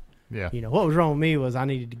wrong. Yeah. You know, what was wrong with me was I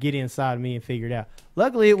needed to get inside of me and figure it out.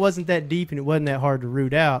 Luckily, it wasn't that deep and it wasn't that hard to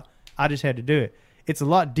root out. I just had to do it. It's a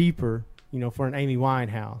lot deeper, you know, for an Amy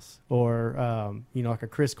Winehouse or, you know, like a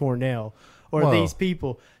Chris Cornell or Well- these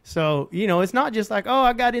people. So, it's not just like, oh,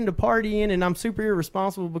 I got into partying and I'm super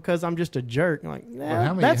irresponsible because I'm just a jerk. Like,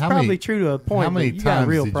 nah, that's probably true to a point. How many but you got times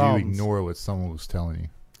real did problems. you ignore what someone was telling you?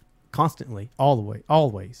 Constantly, all the way,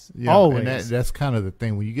 always. And that's kind of the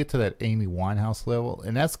thing when you get to that Amy Winehouse level,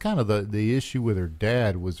 and that's kind of the issue with her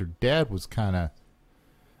dad was kind of.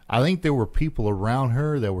 I think there were people around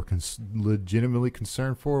her that were legitimately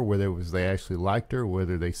concerned for her, whether they actually liked her,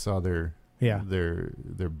 whether they saw their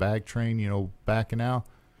bag train, backing out.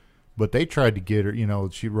 But they tried to get her.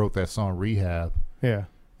 She wrote that song Rehab. Yeah,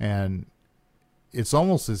 and it's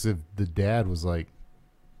almost as if the dad was like,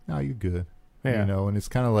 "No, you're good." yeah, and it's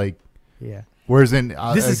kind of like, yeah. whereas in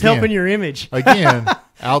This is helping your image. again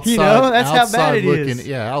outside. That's how bad it looking, is.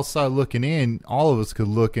 Yeah, outside looking in, all of us could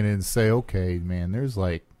look in and say, "Okay, man, there's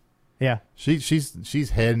like, Yeah. she's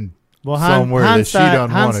heading Well, somewhere that she doesn't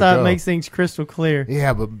want to hindsight go." makes things crystal clear.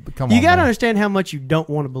 Yeah, but come on, You got to man. understand how much you don't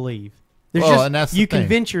want to believe. There's Well, just and that's the you thing.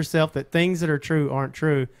 convince yourself that things that are true aren't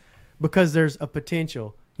true because there's a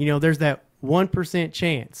potential. There's that 1%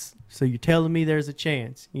 chance. So you're telling me there's a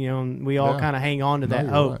chance. And we all Yeah. kind of hang on to No, that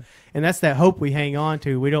you're hope, right. and that's that hope we hang on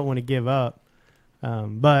to. We don't want to give up.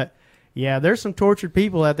 But yeah, there's some tortured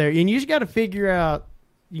people out there, and you just got to figure out.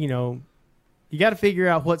 You got to figure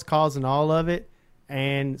out what's causing all of it.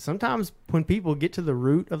 And sometimes when people get to the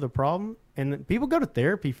root of the problem, and people go to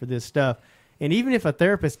therapy for this stuff, and even if a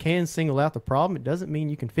therapist can single out the problem, it doesn't mean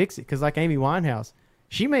you can fix it. Because like Amy Winehouse,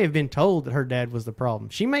 she may have been told that her dad was the problem.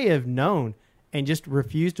 She may have known and just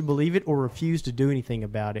refused to believe it or refused to do anything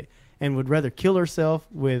about it and would rather kill herself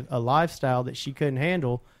with a lifestyle that she couldn't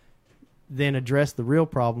handle than address the real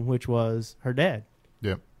problem, which was her dad.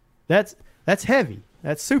 Yep. That's heavy.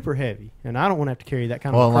 That's super heavy. And I don't want to have to carry that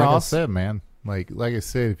kind Well, of like I cross. said, man, like I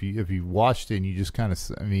said, if you watched it and you just kind of,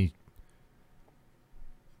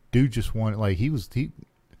 dude just wanted, like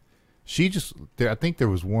she just, I think there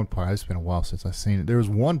was one part, it's been a while since I've seen it. There was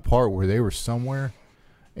one part where they were somewhere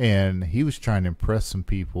and he was trying to impress some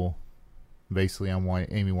people, basically on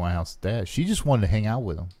Amy Winehouse's dad. She just wanted to hang out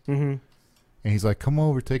with him. Mm-hmm. And he's like, come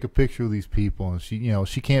over, take a picture with these people. And she,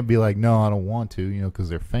 she can't be like, no, I don't want to, because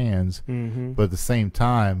they're fans. Mm-hmm. But at the same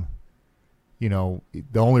time, the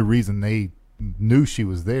only reason they knew she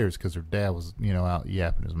was there is because her dad was, out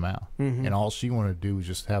yapping his mouth. Mm-hmm. And all she wanted to do was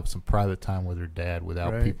just have some private time with her dad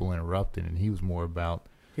without Right. people interrupting. And he was more about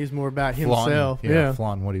He's more about flaunting, himself. Yeah.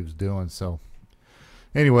 flaunting what he was doing. So,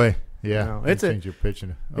 anyway, yeah, No, it's change your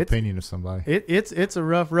opinion of somebody. It's a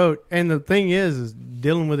rough road. And the thing is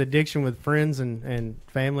dealing with addiction with friends and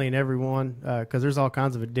family and everyone, because there's all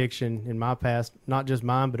kinds of addiction in my past, not just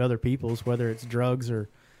mine, but other people's, whether it's drugs or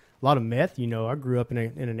a lot of meth. I grew up in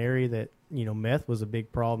an area that, meth was a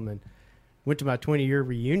big problem, and went to my 20-year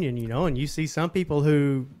reunion, and you see some people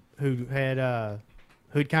who'd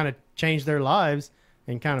kind of changed their lives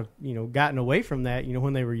and kind of, gotten away from that,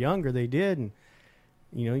 when they were younger, they did. And,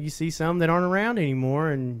 you see some that aren't around anymore,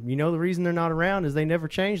 and the reason they're not around is they never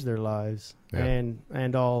changed their lives. Yeah.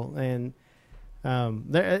 and all. And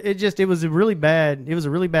it was a really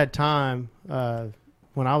bad time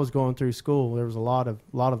when I was going through school. There was a lot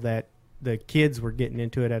of that. The kids were getting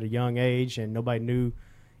into it at a young age, and nobody knew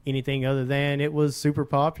anything other than it was super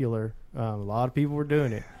popular. A lot of people were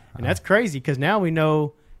doing it, and that's crazy because now we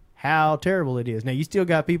know how terrible it is. Now you still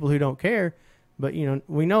got people who don't care, but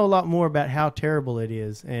we know a lot more about how terrible it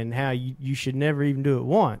is and how you should never even do it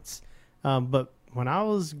once. But when I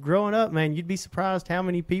was growing up, man, you'd be surprised how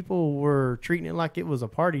many people were treating it like it was a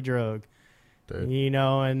party drug. Dude.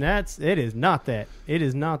 And it is not that. It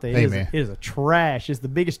is not that. Hey, It man. is a trash. It's the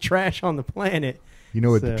biggest trash on the planet. You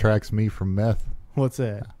know what So- detracts me from meth? What's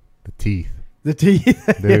that? The teeth. The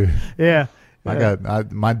teeth. Dude. Yeah.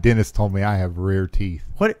 My dentist told me I have rare teeth.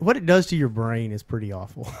 What it does to your brain is pretty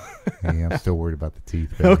awful. Yeah, I'm still worried about the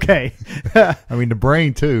teeth. baby. Okay. I mean, the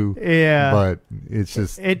brain too. Yeah. But it's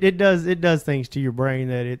just, It does things to your brain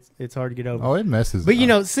that it's hard to get over. it messes. But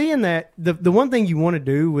seeing that, the one thing you want to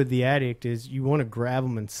do with the addict is you want to grab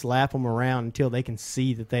them and slap them around until they can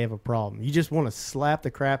see that they have a problem. You just want to slap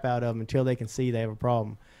the crap out of them until they can see they have a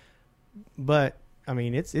problem. But I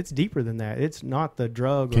mean, it's deeper than that. It's not the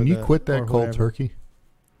drug. Can or you the- quit or that cold whatever. turkey?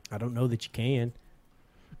 I don't know that you can.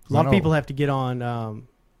 A I lot of know. people have to get on.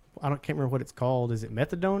 Can't remember what it's called. Is it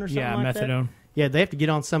methadone or something? Yeah, like that? methadone. Yeah, they have to get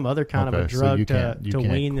on some other kind of a Okay, so drug you to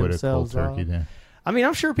can't wean quit themselves a cold turkey off. then. I mean,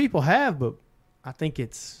 I'm sure people have, but I think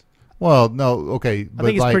it's Well, no, okay, I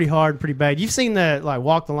think it's pretty hard, pretty bad. You've seen that, like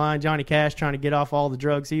Walk the Line, Johnny Cash trying to get off all the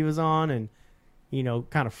drugs he was on, and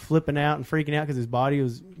kind of flipping out and freaking out because his body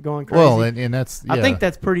was going crazy. Well, and that's I think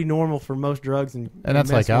that's pretty normal for most drugs, and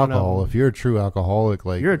that's like alcohol. If you're a true alcoholic,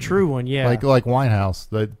 like you're a true one, yeah. Like Winehouse,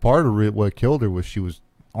 the part of it, what killed her was she was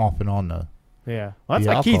off and on the. Yeah, well, that's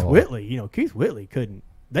the like Keith alcohol. Whitley. Keith Whitley couldn't.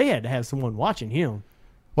 They had to have someone watching him.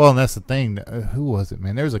 Well, and that's the thing. Who was it,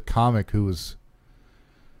 man? There's a comic who was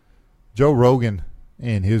Joe Rogan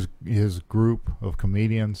and his group of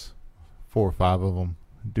comedians, 4 or 5 of them,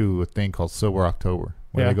 do a thing called Sober October,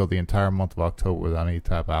 where they go the entire month of October without any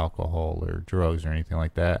type of alcohol or drugs or anything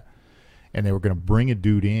like that. And they were going to bring a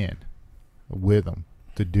dude in with them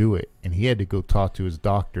to do it, and he had to go talk to his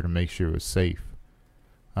doctor to make sure it was safe.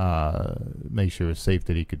 Make sure it was safe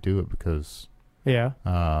that he could do it because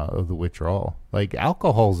of the withdrawal. Like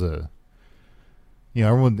alcohol's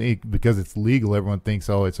everyone because it's legal, everyone thinks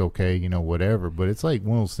it's okay, whatever. But it's like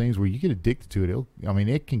one of those things where you get addicted to it.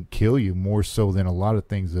 It can kill you more so than a lot of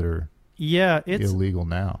things that are it's illegal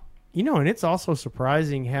now. And it's also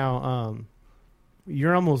surprising how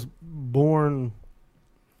you're almost born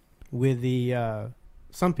with the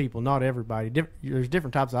some people, not everybody. There's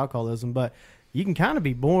different types of alcoholism, but you can kind of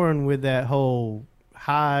be born with that whole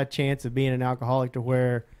high chance of being an alcoholic to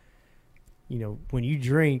where, when you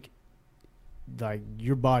drink, like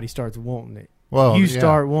your body starts wanting it. Well, you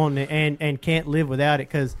start wanting it and can't live without it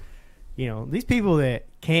because, these people that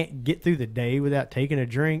can't get through the day without taking a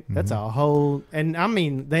drink, that's a whole, and I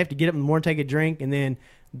mean, they have to get up in the morning, take a drink, and then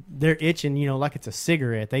they're itching, like it's a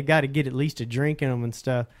cigarette. They've got to get at least a drink in them and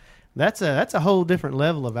stuff. That's a whole different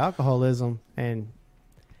level of alcoholism. And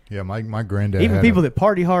yeah, my granddad. Even people that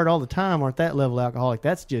party hard all the time aren't that level of alcoholic.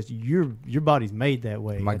 That's just your body's made that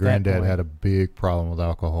way. My granddad had a big problem with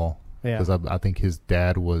alcohol. Yeah, because I think his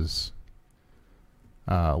dad was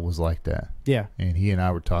like that. Yeah, and he and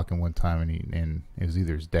I were talking one time, and it was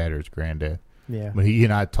either his dad or his granddad. Yeah, but he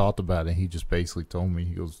and I talked about it. And he just basically told me,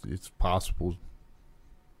 he goes, "It's possible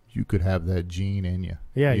you could have that gene in you.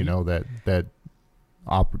 Yeah, that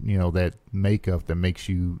makeup that makes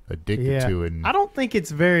you addicted to it." And I don't think it's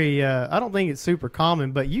very. I don't think it's super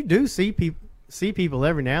common, but you do see people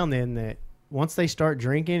every now and then that once they start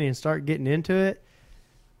drinking and start getting into it,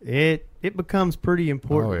 it becomes pretty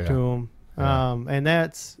important to them. Yeah. And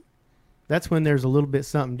that's when there's a little bit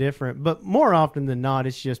something different. But more often than not,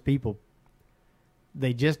 it's just people.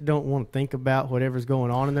 They just don't want to think about whatever's going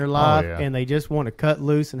on in their life, and they just want to cut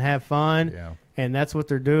loose and have fun. Yeah. And that's what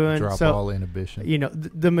they're doing. Drop all inhibition.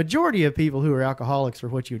 The majority of people who are alcoholics are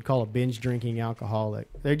what you would call a binge drinking alcoholic.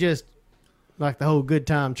 They're just like the whole good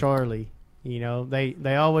time Charlie.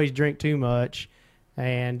 They always drink too much,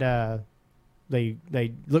 and they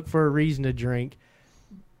look for a reason to drink,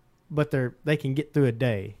 but they can get through a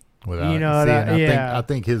day. Without, I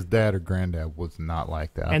think his dad or granddad was not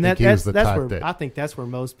like that. And I think he was the type where, that I think that's where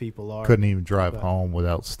most people are. Couldn't even drive home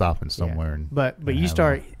without stopping somewhere. Yeah. But you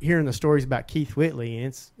start hearing the stories about Keith Whitley,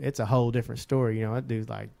 and it's a whole different story. That dude's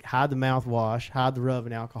like, hide the mouthwash, hide the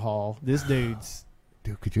rubbing alcohol. This dude's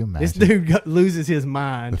dude. Could you imagine? This dude loses his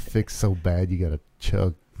mind. The fix so bad you got to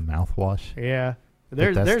chug mouthwash. Yeah,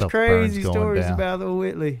 there's crazy stories about the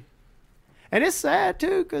Whitley, and it's sad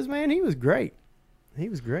too because man, he was great. He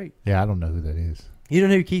was great. Yeah, I don't know who that is. You don't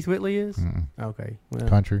know who Keith Whitley is? Mm-mm. Okay. Well,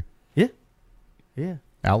 country? Yeah.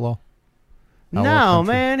 Outlaw? No,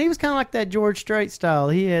 country? Man. He was kind of like that George Strait style.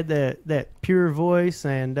 He had that pure voice,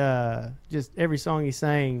 and just every song he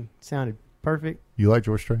sang sounded perfect. You like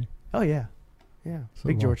George Strait? Oh, yeah. Yeah. So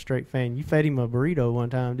Big what? George Strait fan. You fed him a burrito one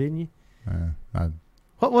time, didn't you? My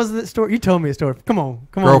What was that story? You told me a story. Come on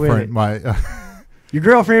with it. Your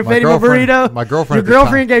girlfriend fed him a burrito? My girlfriend. Your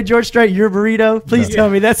girlfriend gave George Strait your burrito? Please tell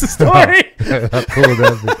me that's the story.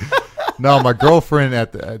 No, my girlfriend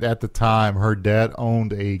at the time, her dad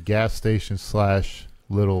owned a gas station /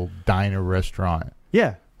 little diner restaurant.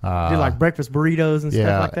 Yeah. Did like breakfast burritos and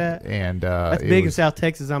stuff like that? And that's big in South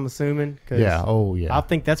Texas, I'm assuming. Yeah. Oh, yeah. I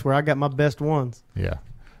think that's where I got my best ones. Yeah.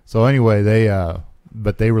 So anyway,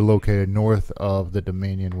 they were located north of the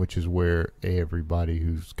Dominion, which is where everybody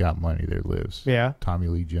who's got money there lives. Yeah. Tommy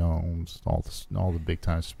Lee Jones, all the big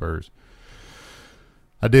time Spurs.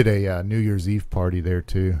 I did a New Year's Eve party there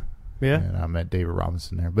too. Yeah. And I met David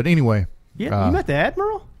Robinson there. But anyway. Yeah. You met the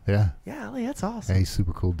Admiral? Yeah. Yeah, that's awesome. Yeah, he's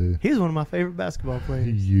super cool dude. He's one of my favorite basketball players.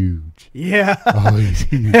 He's huge. Yeah. Oh, he's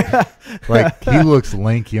huge. Like he looks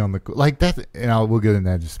lanky on the like that. And we'll get into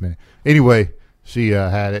that in just a minute. Anyway, she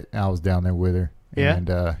had it. And I was down there with her. Yeah.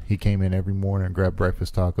 And he came in every morning and grabbed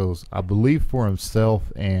breakfast tacos, I believe for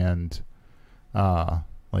himself and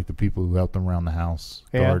like the people who helped him around the house,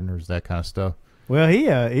 gardeners, that kind of stuff. Well,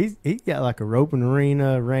 he's got like a roping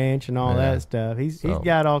arena, ranch, and all Yeah. that stuff. He's So,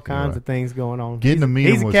 got all kinds anyway. of things going on. Getting he's to meet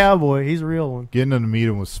he's him a was- cowboy. He's a real one. Getting them to meet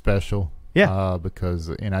him was special. Yeah. Because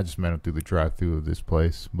and I just met him through the drive-through of this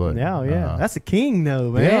place. But Yeah. That's a king,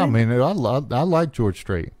 though, man. yeah, I mean, I like George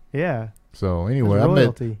Strait. Yeah. So anyway, That's I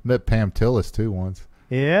royalty. met Pam Tillis too once.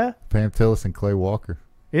 Yeah. Pam Tillis and Clay Walker.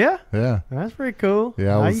 Yeah. Yeah, That's pretty cool.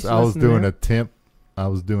 yeah. I used to was listen to doing them. a temp. I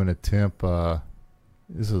was doing a temp.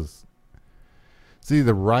 This is it's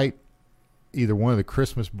either one of the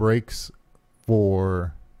Christmas breaks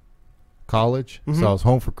for college. Mhm. So I was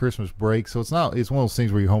home for Christmas break. So it's one of those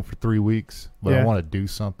things where you're home for 3 weeks, but I Yeah. want to do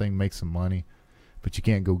something, make some money, but you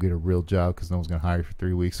can't go get a real job because no one's going to hire you for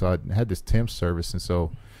 3 weeks. So I had this temp service, and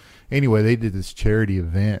so anyway, they did this charity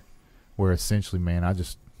event where essentially, man, I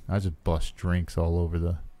just bust drinks all over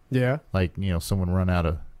the, Yeah. like, someone run out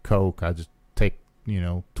of Coke, I just take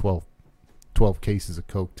 12 cases of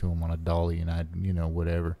Coke to them on a dolly, and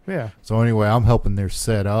whatever. Yeah. So anyway, I'm helping their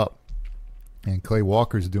set up, and Clay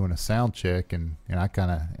Walker's doing a sound check, and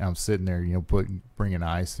I'm sitting there, bringing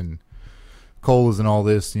ice and colas and all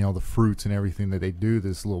this, the fruits and everything that they do.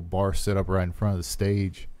 This little bar set up right in front of the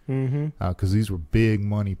stage, Mm-hmm. because these were big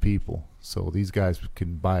money people. So these guys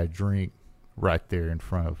can buy a drink right there in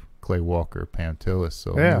front of Clay Walker, Pam Tillis.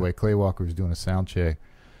 So Yeah. anyway, Clay Walker was doing a sound check,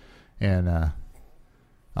 and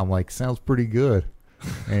I'm like, sounds pretty good.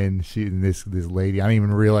 And this lady, I didn't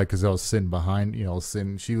even realize because I was sitting behind,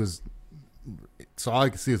 she was, so all I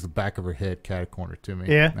could see is the back of her head cat-corner to me.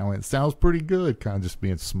 Yeah. And I went, sounds pretty good, kind of just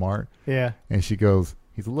being smart. Yeah. And she goes,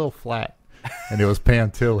 he's a little flat. And it was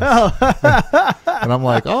Pam Tillis. Oh. And I'm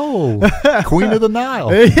like, oh, Queen of the Nile.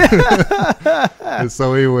 And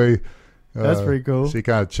so anyway, That's pretty cool. She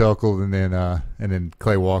kind of chuckled, and then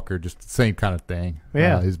Clay Walker, just the same kind of thing.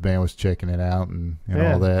 Yeah. His band was checking it out and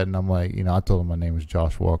Yeah. all that, and I'm like, I told him my name was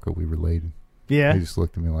Josh Walker. We related. Yeah. He just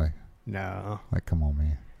looked at me like, No. come on,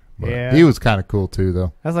 man. But Yeah. he was kind of cool too,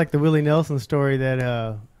 though. That's like the Willie Nelson story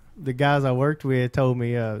that the guys I worked with told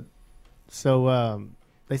me. They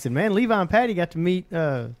said, man, Levi and Patty got to meet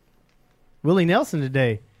Willie Nelson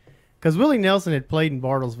today. Because Willie Nelson had played in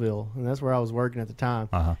Bartlesville, and that's where I was working at the time.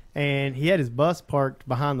 Uh-huh. And he had his bus parked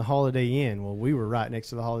behind the Holiday Inn. Well, we were right next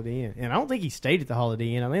to the Holiday Inn. And I don't think he stayed at the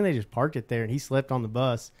Holiday Inn. I think they just parked it there, and he slept on the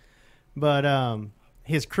bus. But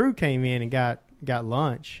his crew came in and got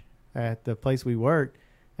lunch at the place we worked.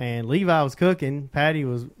 And Levi was cooking. Patty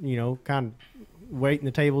was, kind of waiting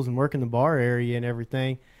the tables and working the bar area and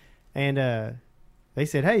everything. And they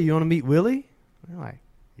said, hey, you want to meet Willie? We're like,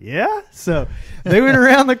 yeah. So they went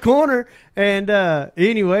around the corner, and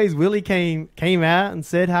anyways, Willie came out and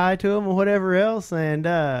said hi to him or whatever else. And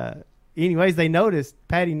anyways,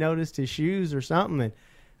 Patty noticed his shoes or something, and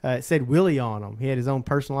it said Willie on them. He had his own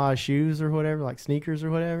personalized shoes or whatever, like sneakers or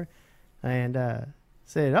whatever. And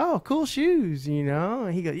said, oh, cool shoes,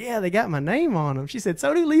 And he goes, yeah, they got my name on them. She said,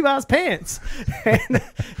 so do Levi's pants. And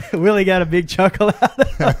Willie got a big chuckle out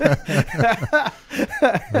of it.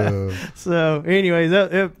 So, anyways,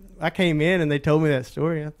 I came in and they told me that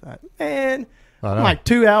story. I thought, man, I I'm know. like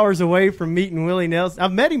 2 hours away from meeting Willie Nelson.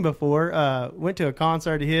 I've met him before. Went to a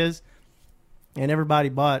concert of his, and everybody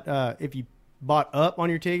bought, if you bought up on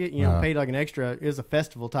your ticket, paid like an extra, it was a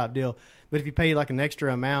festival type deal. But if you paid like an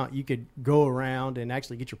extra amount, you could go around and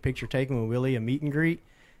actually get your picture taken with Willie, a meet and greet.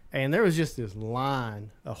 And there was just this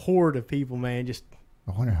line, a horde of people, man, just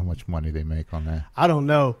I wonder how much money they make on that. I don't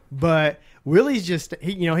know, but Willie's just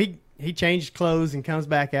he changed clothes and comes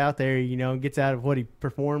back out there, gets out of what he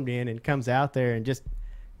performed in and comes out there and just,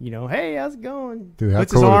 hey, how's it going? Dude, how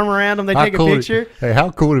puts his cool arm around him. They How take a cool picture. Hey, how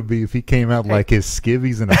cool would it be if he came out like his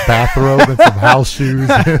skivvies and a bathrobe and some house shoes?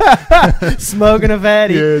 Smoking a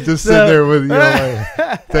fatty. Yeah, just sitting there with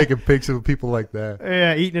like, taking pictures of people like that.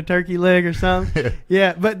 Yeah, eating a turkey leg or something.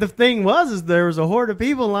 Yeah, but the thing is there was a horde of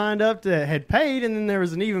people lined up that had paid, and then there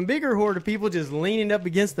was an even bigger horde of people just leaning up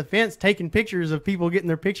against the fence taking pictures of people getting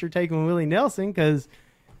their picture taken with Willie Nelson because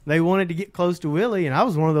they wanted to get close to Willie, and I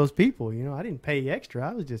was one of those people. I didn't pay extra.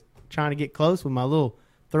 I was just trying to get close with my little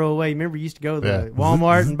throwaway. Remember, you used to go to the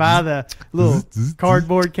Walmart and buy the little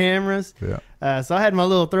cardboard cameras. Yeah. So I had my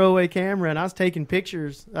little throwaway camera, and I was taking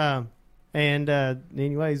pictures.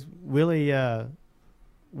 Anyways, Willie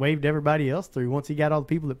waved everybody else through. Once he got all the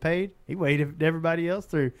people that paid, he waved everybody else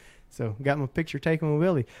through. So got my picture taken with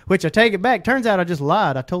Willie, which I take it back. Turns out I just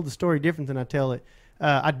lied. I told the story different than I tell it.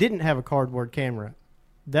 I didn't have a cardboard camera.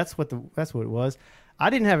 That's what it was.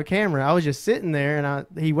 I didn't have a camera. I was just sitting there, and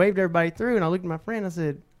he waved everybody through, and I looked at my friend. I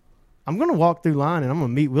said, I'm going to walk through line, and I'm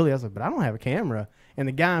going to meet Willie. I was like, but I don't have a camera. And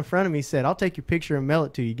the guy in front of me said, I'll take your picture and mail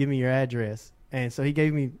it to you. Give me your address. And so I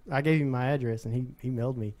gave him my address, and he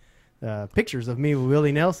mailed me pictures of me with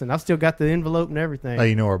Willie Nelson. I've still got the envelope and everything. Hey,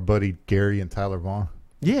 you know our buddy Gary and Tyler Vaughn?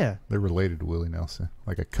 Yeah, They're related to Willie Nelson,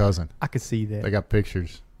 like a cousin. I could see that. They got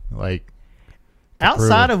pictures. Like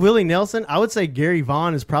Outside of Willie Nelson, I would say Gary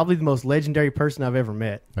Vaughn is probably the most legendary person I've ever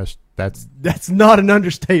met. that's not an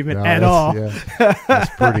understatement no, at all. Yeah, that's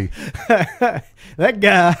pretty. That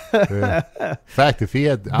guy, Yeah. In fact, if he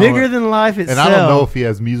had bigger than life itself. and I don't know if he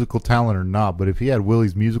has musical talent or not, but if he had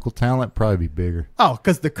Willie's musical talent, probably be bigger. Oh,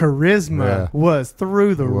 because the charisma was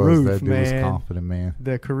through the roof, that dude man. was confident, man.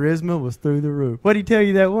 The charisma was through the roof. What did he tell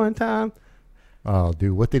you that one time? Oh,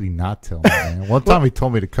 dude, what did he not tell me, man? One time he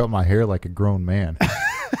told me to cut my hair like a grown man.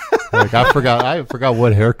 Like I forgot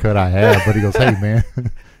what haircut I had, but he goes, "Hey, man,"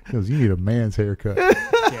 he goes, "You need a man's haircut."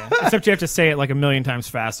 Yeah. Except you have to say it like a million times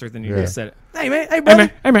faster than you just said it. Hey, man. Hey,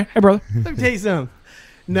 brother. Hey, brother. Let me tell you something.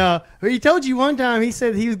 No, he told you one time. He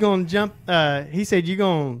said he was going to jump. He said you're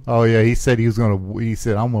going. Oh yeah, he said he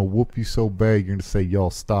said I'm gonna whoop you so bad you're gonna say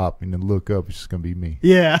y'all stop and then look up. It's just gonna be me.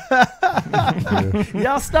 Yeah. Yeah.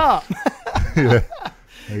 Y'all stop. Yeah.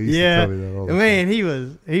 He used to Yeah. tell me that all the Man, time.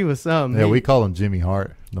 he was something. Yeah, He- we call him Jimmy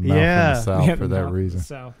Hart, the mouth Yeah. from the South, Yeah, for that reason.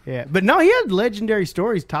 So Yeah, but no, he had legendary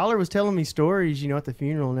stories. Tyler was telling me stories, at the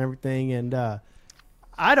funeral and everything, and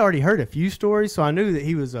I'd already heard a few stories, so I knew that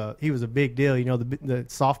he was a big deal. The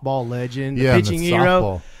softball legend, the Yeah, and the pitching hero.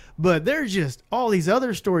 softball. But there's just all these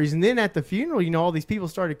other stories, and then at the funeral, all these people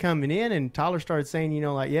started coming in, and Tyler started saying,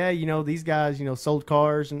 these guys, sold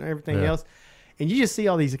cars and everything Yeah. else, and you just see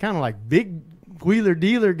all these kind of like big wheeler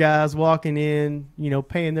dealer guys walking in,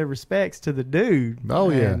 paying their respects to the dude. Oh,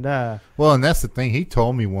 yeah. And, Well, and that's the thing. He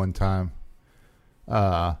told me one time.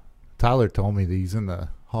 Tyler told me that he's in the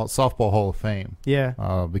softball Hall of Fame. yeah,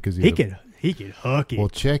 Because he could hook it. Well,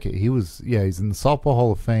 check it. He's in the softball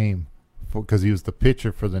Hall of Fame because he was the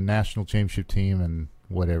pitcher for the national championship team and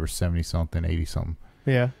whatever 70 something, 80 something.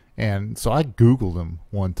 Yeah. And so I Googled him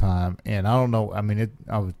one time, and I don't know. I mean,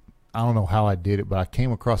 I don't know how I did it, but I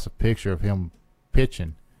came across a picture of him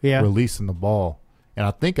pitching, Yeah. releasing the ball. And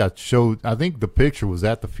I think the picture was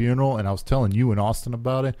at the funeral, and I was telling you and Austin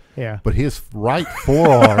about it. Yeah. But his right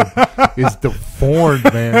forearm is deformed,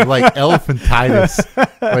 man, like elephantitis.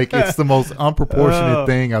 Like it's the most unproportionate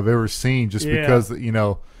thing I've ever seen, just Yeah. because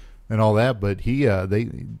and all that. But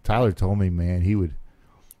Tyler told me, man, he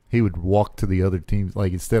would walk to the other teams,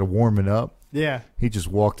 like instead of warming up, Yeah. he just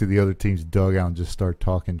walked to the other team's dugout and just start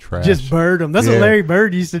talking trash. Just bird them. That's Yeah. what Larry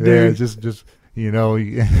Bird used to Yeah, do. just and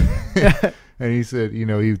he said, he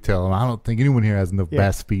would tell him, I don't think anyone here has enough Yeah.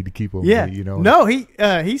 bat speed to keep up Yeah. with me, No,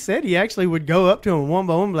 he said he actually would go up to him one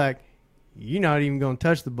by one, and be like, "You're not even going to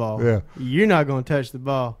touch the ball. Yeah. You're not going to touch the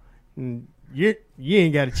ball. And you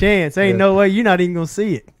ain't got a chance. Ain't Yeah. no way. You're not even going to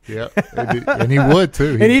see it." Yeah, and he would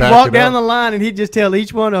too. And he'd back walk it down up. the line, and he'd just tell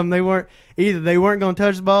each one of them they weren't going to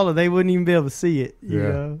touch the ball, or they wouldn't even be able to see it.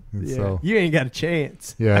 Yeah. And so- You ain't got a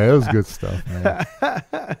chance. Yeah, it was good stuff, man.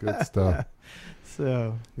 Good stuff.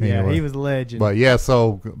 So yeah, Anyway. he was a legend. But yeah,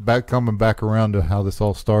 so coming back around to how this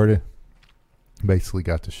all started, basically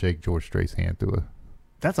got to shake George Strait's hand through it,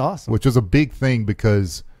 That's awesome. which was a big thing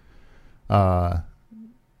because you're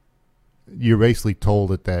basically told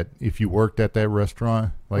that if you worked at that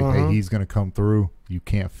restaurant, like, Uh-huh. hey, he's gonna come through, you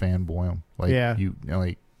can't fanboy him, like, Yeah.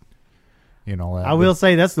 that. I will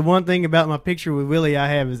say that's the one thing about my picture with Willie I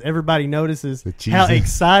have is everybody notices The how cheesy-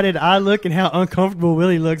 excited I look and how uncomfortable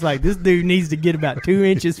Willie looks. Like this dude needs to get about 2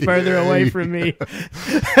 inches further Yeah, away yeah. from me.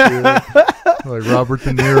 like Robert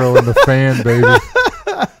De Niro in The Fan, baby.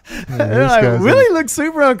 Yeah, They're this like, guy's Willie looks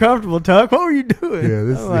super uncomfortable, Tuck. What were you doing? Yeah,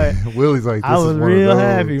 this I'm like, Willie's like, this I was is one real of those.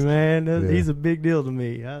 happy, man. Yeah. He's a big deal to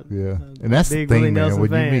me. Yeah, I'm and that's a the big Willie thing, man. Nelson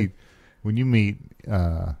fan. When you meet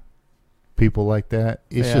people like that,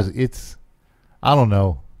 it's Yeah. it's I don't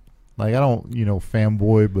know, like I don't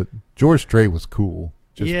fanboy, but George Strait was cool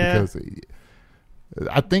just Yeah. because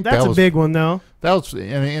I think That's that a was big one, though. that was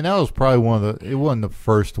and that was probably one of the it wasn't the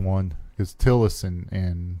first one because Tillis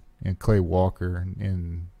and Clay Walker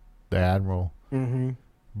and the Admiral. Mm-hmm.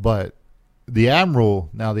 But the Admiral,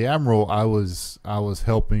 I was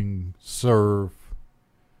helping serve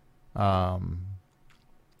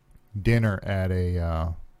dinner at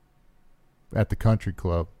the country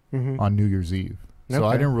club Mm-hmm. on New Year's Eve. So I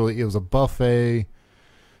Okay. didn't really, it was a buffet,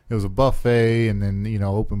 and then,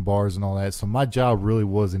 open bars and all that. So my job really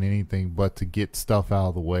wasn't anything but to get stuff out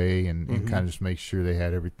of the way and Mhm. kind of just make sure they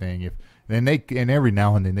had everything. And every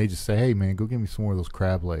now and then they just say, hey man, go get me some more of those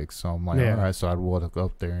crab legs. So I'm like, Yeah. all right. So I'd walk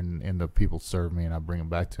up there and the people serve me and I bring them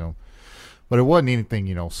back to them. But it wasn't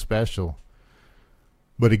anything, special.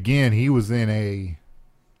 But again, he was in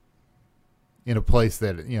in a place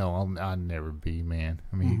that I'll never be, man.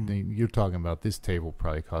 I mean, you're talking about this table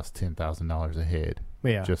probably costs $10,000 a head,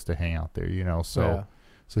 just to hang out there. So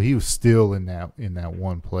so he was still in that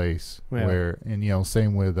one place where, and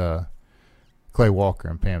same with Clay Walker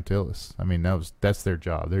and Pam Tillis. I mean, that's their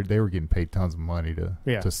job. They were getting paid tons of money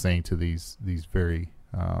to sing to these very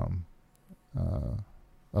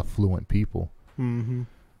affluent people. Mm-hmm.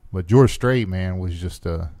 But George Strait, man, was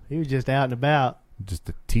he was just out and about. Just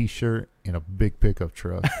a T-shirt in a big pickup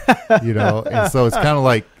truck, And so it's kind of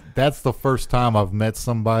like that's the first time I've met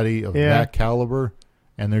somebody of that caliber,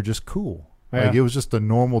 and they're just cool. Yeah. Like it was just a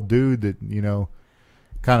normal dude that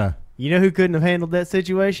kind of. You know who couldn't have handled that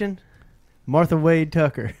situation? Martha Wade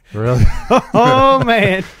Tucker. Really? Oh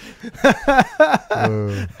man,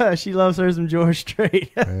 she loves her some George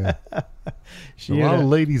Strait. Yeah. A lot of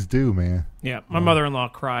ladies do, man. Yeah, my mother-in-law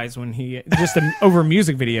cries when he just over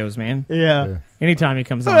music videos, man. Yeah. Anytime he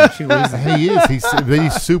comes on, she loses. He is.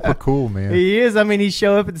 He's super cool, man. He is. I mean, he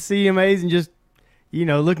show up at the CMAs and just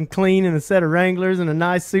looking clean in a set of Wranglers and a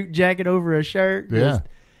nice suit jacket over a shirt. Yeah. Just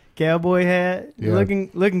cowboy hat. Yeah.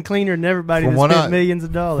 Looking cleaner than everybody that spent millions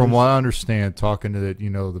of dollars. From what I understand, talking to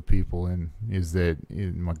the people, and is that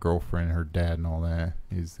my girlfriend, her dad, and all that,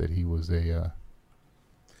 is that he was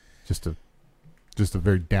just a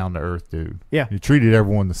very down to earth dude. Yeah, he treated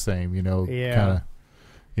everyone the same. Yeah. Kind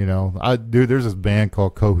of. There's this band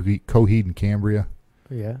called Coheed and Cambria.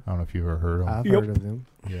 Yeah. I don't know if you've ever heard of them. I've heard of them.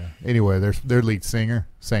 Yeah. Anyway, their lead singer,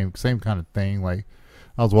 same kind of thing. Like,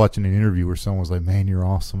 I was watching an interview where someone was like, "Man, you're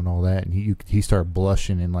awesome" and all that, and he started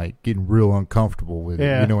blushing and like getting real uncomfortable with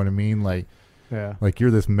it. You know what I mean? Like, like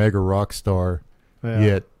you're this mega rock star,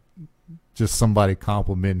 yet just somebody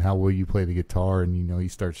complimenting how well you play the guitar, and he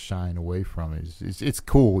starts shying away from it. It's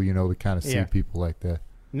cool, to kind of see people like that.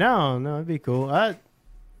 No, it'd be cool. I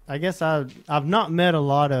guess I've not met a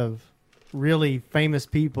lot of really famous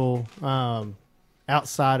people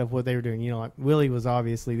outside of what they were doing. Like Willie was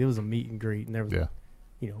obviously, there was a meet and greet, and there was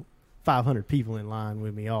 500 people in line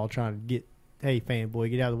with me, all trying to get, hey fanboy,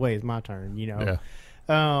 get out of the way, it's my turn.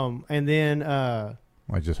 And then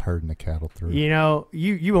I just herding the cattle through.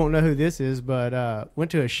 You won't know who this is, but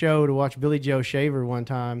went to a show to watch Billy Joe Shaver one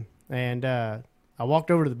time, and I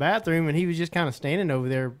walked over to the bathroom, and he was just kind of standing over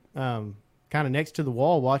there, kind of next to the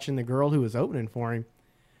wall, watching the girl who was opening for him.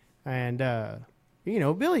 And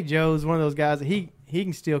Billy Joe's one of those guys that he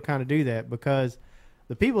can still kind of do that, because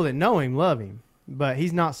the people that know him love him, but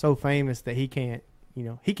he's not so famous that he can't.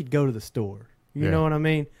 He could go to the store. You know what I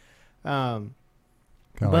mean? Kind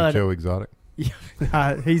of like Joe Exotic.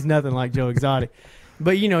 He's nothing like Joe Exotic.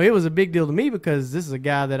 But, it was a big deal to me because this is a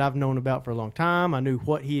guy that I've known about for a long time. I knew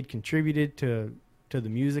what he had contributed to the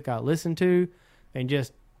music I listened to, and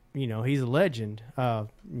just, he's a legend.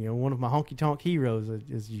 One of my honky-tonk heroes,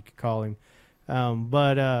 as you could call him.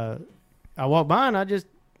 But I walked by and I just,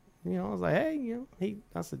 I was like, hey,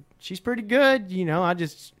 I said, she's pretty good. I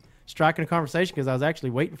just striking a conversation because I was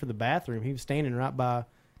actually waiting for the bathroom. He was standing right by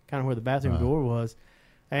kind of where the bathroom door was.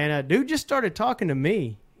 And dude just started talking to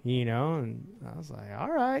me, and I was like,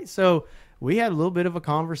 all right. So we had a little bit of a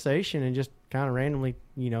conversation and just kind of randomly,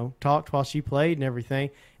 talked while she played and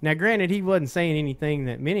everything. Now, granted, he wasn't saying anything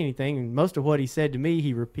that meant anything. And most of what he said to me,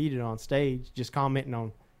 he repeated on stage, just commenting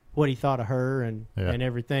on what he thought of her and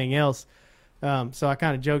everything else. So I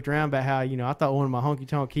kind of joked around about how, I thought one of my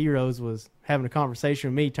honky-tonk heroes was having a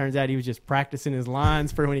conversation with me. Turns out he was just practicing his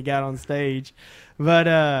lines for when he got on stage.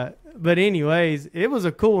 But anyways, it was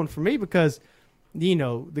a cool one for me because,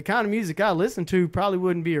 the kind of music I listened to probably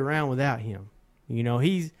wouldn't be around without him.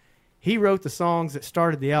 He wrote the songs that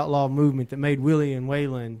started the outlaw movement that made Willie and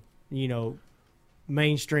Waylon,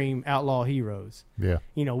 mainstream outlaw heroes. Yeah.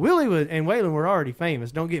 Willie and Waylon were already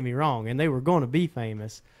famous, don't get me wrong, and they were going to be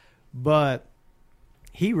famous. But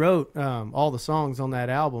he wrote all the songs on that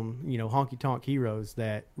album, Honky Tonk Heroes,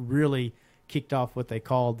 that really kicked off what they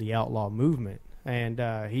called the outlaw movement. And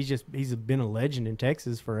he's been a legend in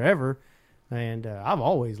Texas forever. And I've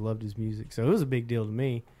always loved his music, so it was a big deal to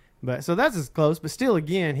me. But so that's as close. But still,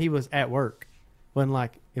 again, he was at work. Wasn't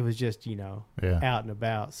like it was just, out and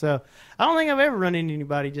about. So I don't think I've ever run into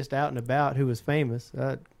anybody just out and about who was famous.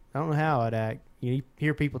 I don't know how I'd act. You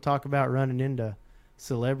hear people talk about running into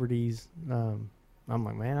celebrities. I'm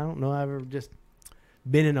like, man, I don't know I've ever just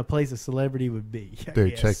been in a place a celebrity would be.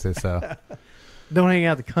 Dude, check this out. Don't hang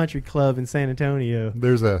out at the country club in San Antonio.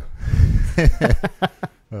 There's a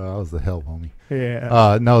I was the hell, homie.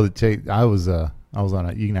 Yeah. No, I was on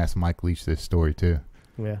a, you can ask Mike Leach this story too.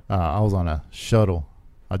 Yeah. I was on a shuttle.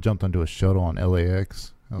 I jumped onto a shuttle on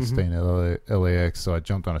LAX. I was staying at LAX, so I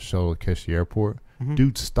jumped on a shuttle to catch the airport. Mm-hmm.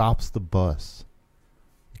 Dude stops the bus.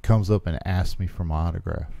 comes up and asks me for my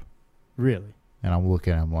autograph. Really? And I'm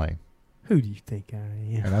looking at him like, who do you think I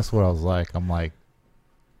am? and that's what I was like. I'm like,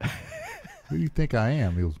 who do you think I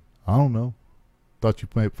am? He goes, I don't know. Thought you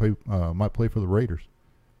might play for the Raiders.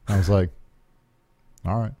 I was like,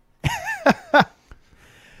 all right.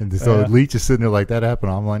 And so Leach is sitting there like, that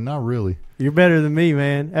happened. I'm like, not really. You're better than me,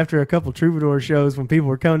 man. After a couple Troubadour shows, when people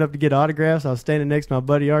were coming up to get autographs, I was standing next to my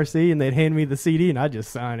buddy RC, and they'd hand me the CD, and I'd just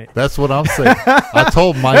sign it. That's what I'm saying. I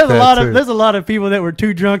told Mike There's a lot of people that were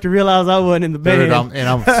too drunk to realize I wasn't in the band. Dude,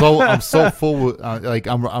 I'm so full with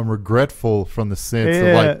I'm regretful from the sense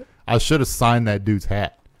of like I should have signed that dude's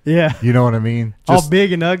hat. Yeah. You know what I mean? All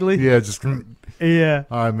big and ugly. Yeah, just yeah.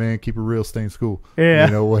 All right, man, keep it real, stay in school. Yeah.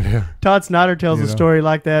 You know, whatever. Todd Snyder tells a story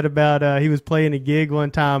like that about he was playing a gig one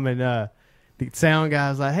time, and the sound guy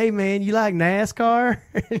was like, hey, man, you like NASCAR?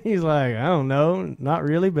 And he's like, I don't know. Not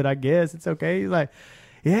really, but I guess it's okay. He's like,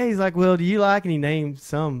 yeah. He's like, well, do you like? And he named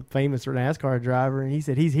some famous NASCAR driver, and he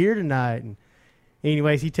said, he's here tonight. And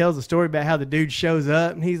anyways, he tells a story about how the dude shows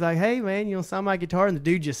up, and he's like, hey, man, you know, sign my guitar. And the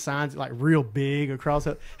dude just signs it like real big across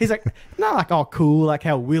it. He's like, not like all cool like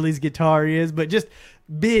how Willie's guitar is, but just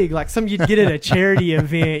big, like something you'd get at a charity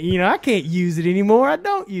event. You know, I can't use it anymore. I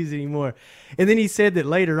don't use it anymore. And then he said that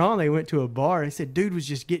later on they went to a bar, and he said dude was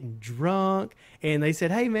just getting drunk, and they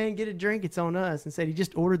said, hey, man, get a drink. It's on us. And said he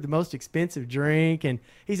just ordered the most expensive drink. And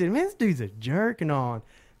he said, man, this dude's a jerk and on.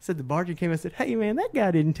 Said the bartender came and said, hey, man, that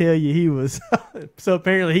guy didn't tell you he was. So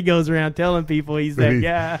apparently he goes around telling people he's that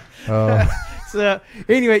guy. So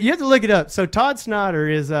anyway, you have to look it up. So Todd Snyder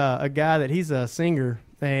is a guy that he's a singer,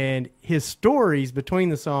 and his stories between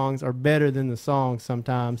the songs are better than the songs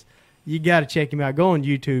sometimes. You got to check him out. Go on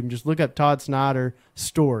YouTube and just look up Todd Snyder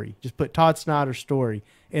story. Just put Todd Snyder story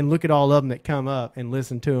and look at all of them that come up and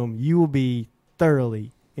listen to them. You will be thoroughly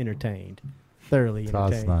entertained. Thoroughly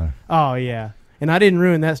Todd entertained. Snyder. Oh, yeah. And I didn't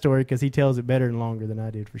ruin that story because he tells it better and longer than I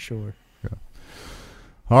did, for sure. Yeah.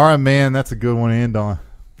 All right, man. That's a good one to end on.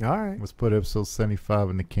 All right. Let's put episode 75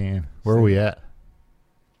 in the can. Where are we at?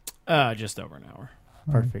 Just over an hour.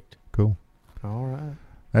 Perfect. Cool. All right.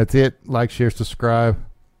 That's it. Like, share, subscribe.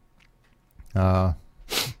 Got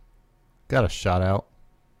a shout out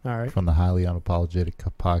All right. from the Highly Unapologetic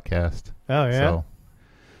podcast. Oh, yeah.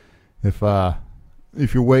 So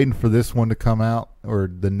if you're waiting for this one to come out or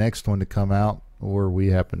the next one to come out, or we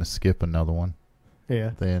happen to skip another one,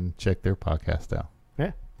 Yeah. then check their podcast out.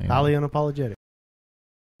 Yeah. Anyway. Highly Unapologetic.